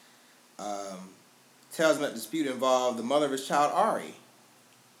enforcement tells them that the dispute involved the mother of his child, Ari.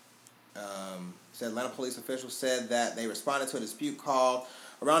 Said Atlanta police officials said that they responded to a dispute call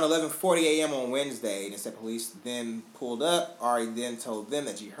around 11:40 a.m. on Wednesday. And it said police then pulled up. Ari then told them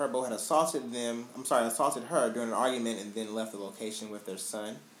that G Herbo had assaulted her during an argument and then left the location with their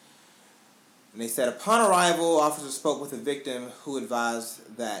son. And they said upon arrival, officers spoke with the victim who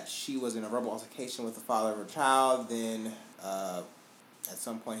advised that she was in a verbal altercation with the father of her child. Then at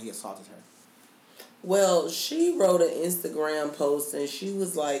some point he assaulted her. Well, she wrote an Instagram post and she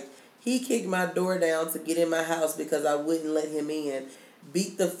was like, he kicked my door down to get in my house because I wouldn't let him in.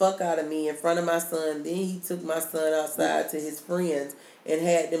 Beat the fuck out of me in front of my son. Then he took my son outside to his friends and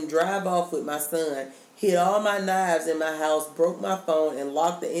had them drive off with my son. Hid all my knives in my house, broke my phone, and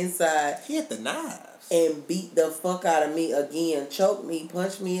locked the inside. He hit the knives. And beat the fuck out of me again. Choked me,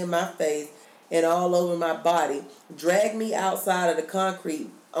 punched me in my face and all over my body. Dragged me outside of the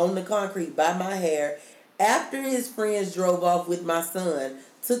concrete, on the concrete by my hair. After his friends drove off with my son,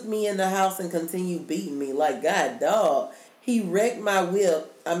 took me in the house and continued beating me. Like, God, dog. He wrecked my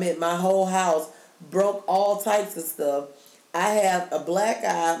whip. My whole house. Broke all types of stuff. I have a black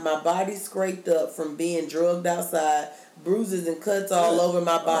eye. My body scraped up from being drugged outside. Bruises and cuts all over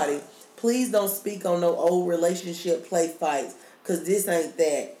my body. Please don't speak on no old relationship play fights. Because this ain't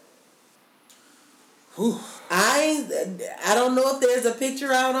that. Whew. I don't know if there's a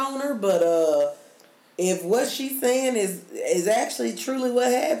picture out on her, but if what she's saying is actually truly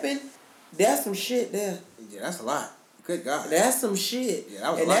what happened, that's some shit there. Yeah, that's a lot. Good God. That's some shit. Yeah,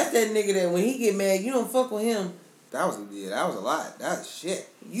 that was and a lot. that's that nigga that when he get mad, you don't fuck with him. That was a lot. That's shit.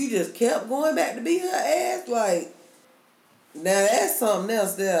 You just kept going back to beat her ass. Like, now that's something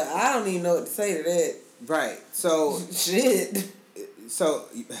else there. I don't even know what to say to that. Right. So shit. So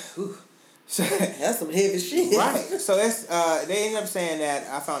that's some heavy shit. Right. So it's they ended up saying that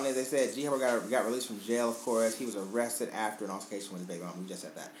I found that they said G Herbo got released from jail. Of course, he was arrested after an altercation with his baby mom. We just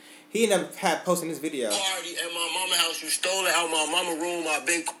said that. He ended up posting this video. Party at my mama house. You stole it out my mama room. I've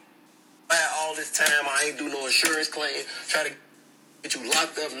been all this time. I ain't do no insurance claim. Try to get you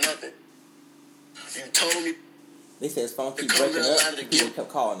locked up. Nothing. You told me. They said his phone keep breaking up. People kept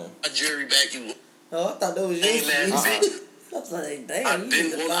calling him. A jury back you. Oh, I thought that was your shit. I was like, damn, you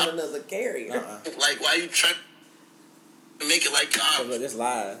need to find another carrier. Like, why you trying to make it like God? Look, this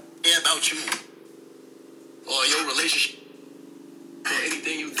live. Yeah, about you or your relationship or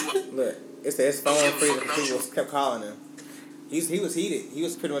anything you do. Look, it said his phone people kept calling him. He was heated. He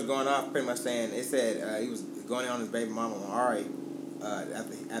was pretty much going off, pretty much saying it said he was going on his baby mama Ari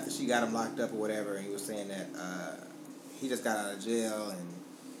after she got him locked up or whatever, and he was saying that he just got out of jail and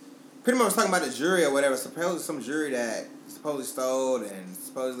pretty much was talking about the jury or whatever. Supposedly some jury that supposedly stole and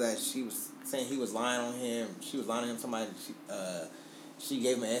supposedly that she was saying he was lying on him. She was lying on him. Somebody she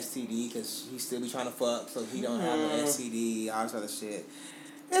gave him an STD because he still be trying to fuck, so he don't have an STD. All this other shit.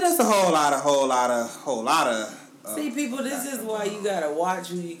 And it's a whole lot of. See, people, this is why you gotta watch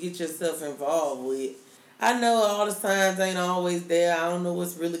who you get yourself involved with. I know all the signs ain't always there. I don't know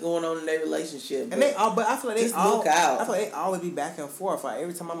what's really going on in their relationship. But I feel like they look out. I feel like they always be back and forth. Like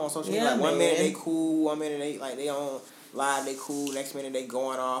every time I'm on social media, like 1 minute they cool, 1 minute they on live, they cool. Next minute they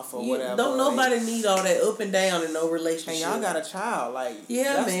going off or whatever. Don't nobody need all that up and down in no relationship. And y'all got a child, like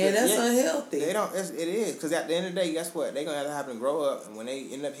that's unhealthy. They don't. It is because at the end of the day, guess what? They gonna have to happen to grow up, and when they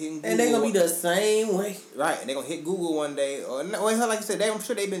end up hitting Google, and they gonna be the same way, right? And they gonna hit Google one day, or like you said, I'm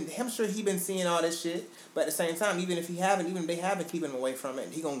sure he been seeing all this shit. But at the same time, even if they haven't keeping him away from it,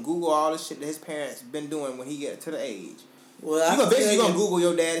 he gonna Google all this shit that his parents been doing when he get to the age. Well, you gonna Google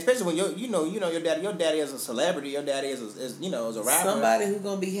your dad, especially when you know your daddy. Your daddy is a celebrity. Your daddy is a rapper. Somebody who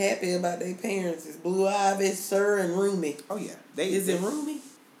gonna be happy about their parents is Blue Ivy, Sir, and Rumi. Oh yeah, is it Rumi?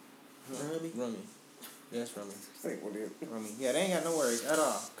 Rumi. Yes, Rumi. Yeah, they ain't got no worries at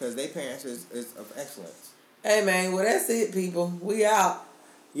all because their parents is of excellence. Hey man, well that's it, people. We out.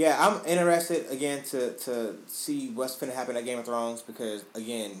 Yeah, I'm interested again to see what's finna happen at Game of Thrones because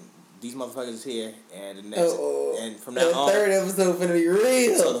again. These motherfuckers is here, and the next, and from now on, the third episode finna be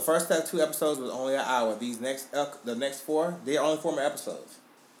real. So the first 2 episodes was only an hour. The next 4, they're only 4 more episodes.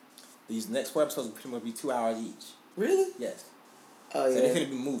 These next 4 episodes will pretty much be 2 hours each. Really? Yes. Oh yeah. So they're finna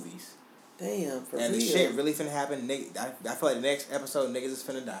be movies. Damn, for and real. The shit really finna happen. I feel like the next episode, niggas is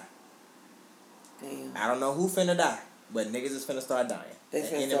finna die. Damn. I don't know who finna die, but niggas is finna start dying. They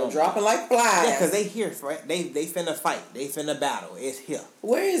finna start dropping like flies. Yeah, because they here, right? They finna fight. They finna battle. It's here.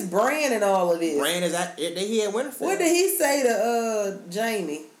 Where is Bran in all of this? Bran is they here at Winterfell. What did he say to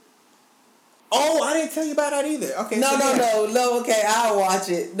Jaime? Oh, I didn't tell you about that either. Okay. No. Okay, I'll watch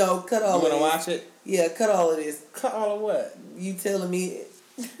it. No, cut all of it. You want to watch it? Yeah, cut all of this. Cut all of what? You telling me?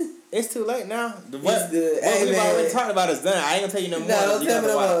 It's too late now. It's good. What we've already talked about is done. I ain't gonna tell you no more. No, don't tell me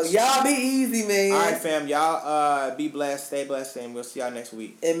no more. Y'all be easy, man. All right, fam. Y'all be blessed, stay blessed, and we'll see y'all next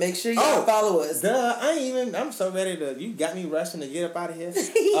week. And make sure y'all follow us. I'm so ready to. You got me rushing to get up out of here.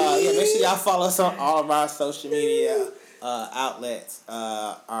 Make sure y'all follow us on all of our social media outlets.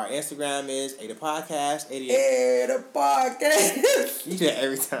 Our Instagram is Ada Podcast. Ada Podcast. You do that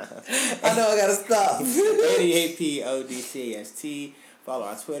every time. I know I gotta stop. 88PODCAST. Follow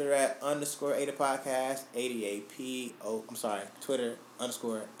our Twitter at _Ada Podcast. 88P. Twitter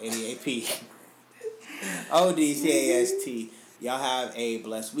 _88P. ODCAST. Y'all have a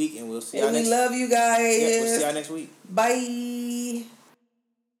blessed week, and we'll see y'all next week. We love you guys. Yeah, we'll see y'all next week. Bye.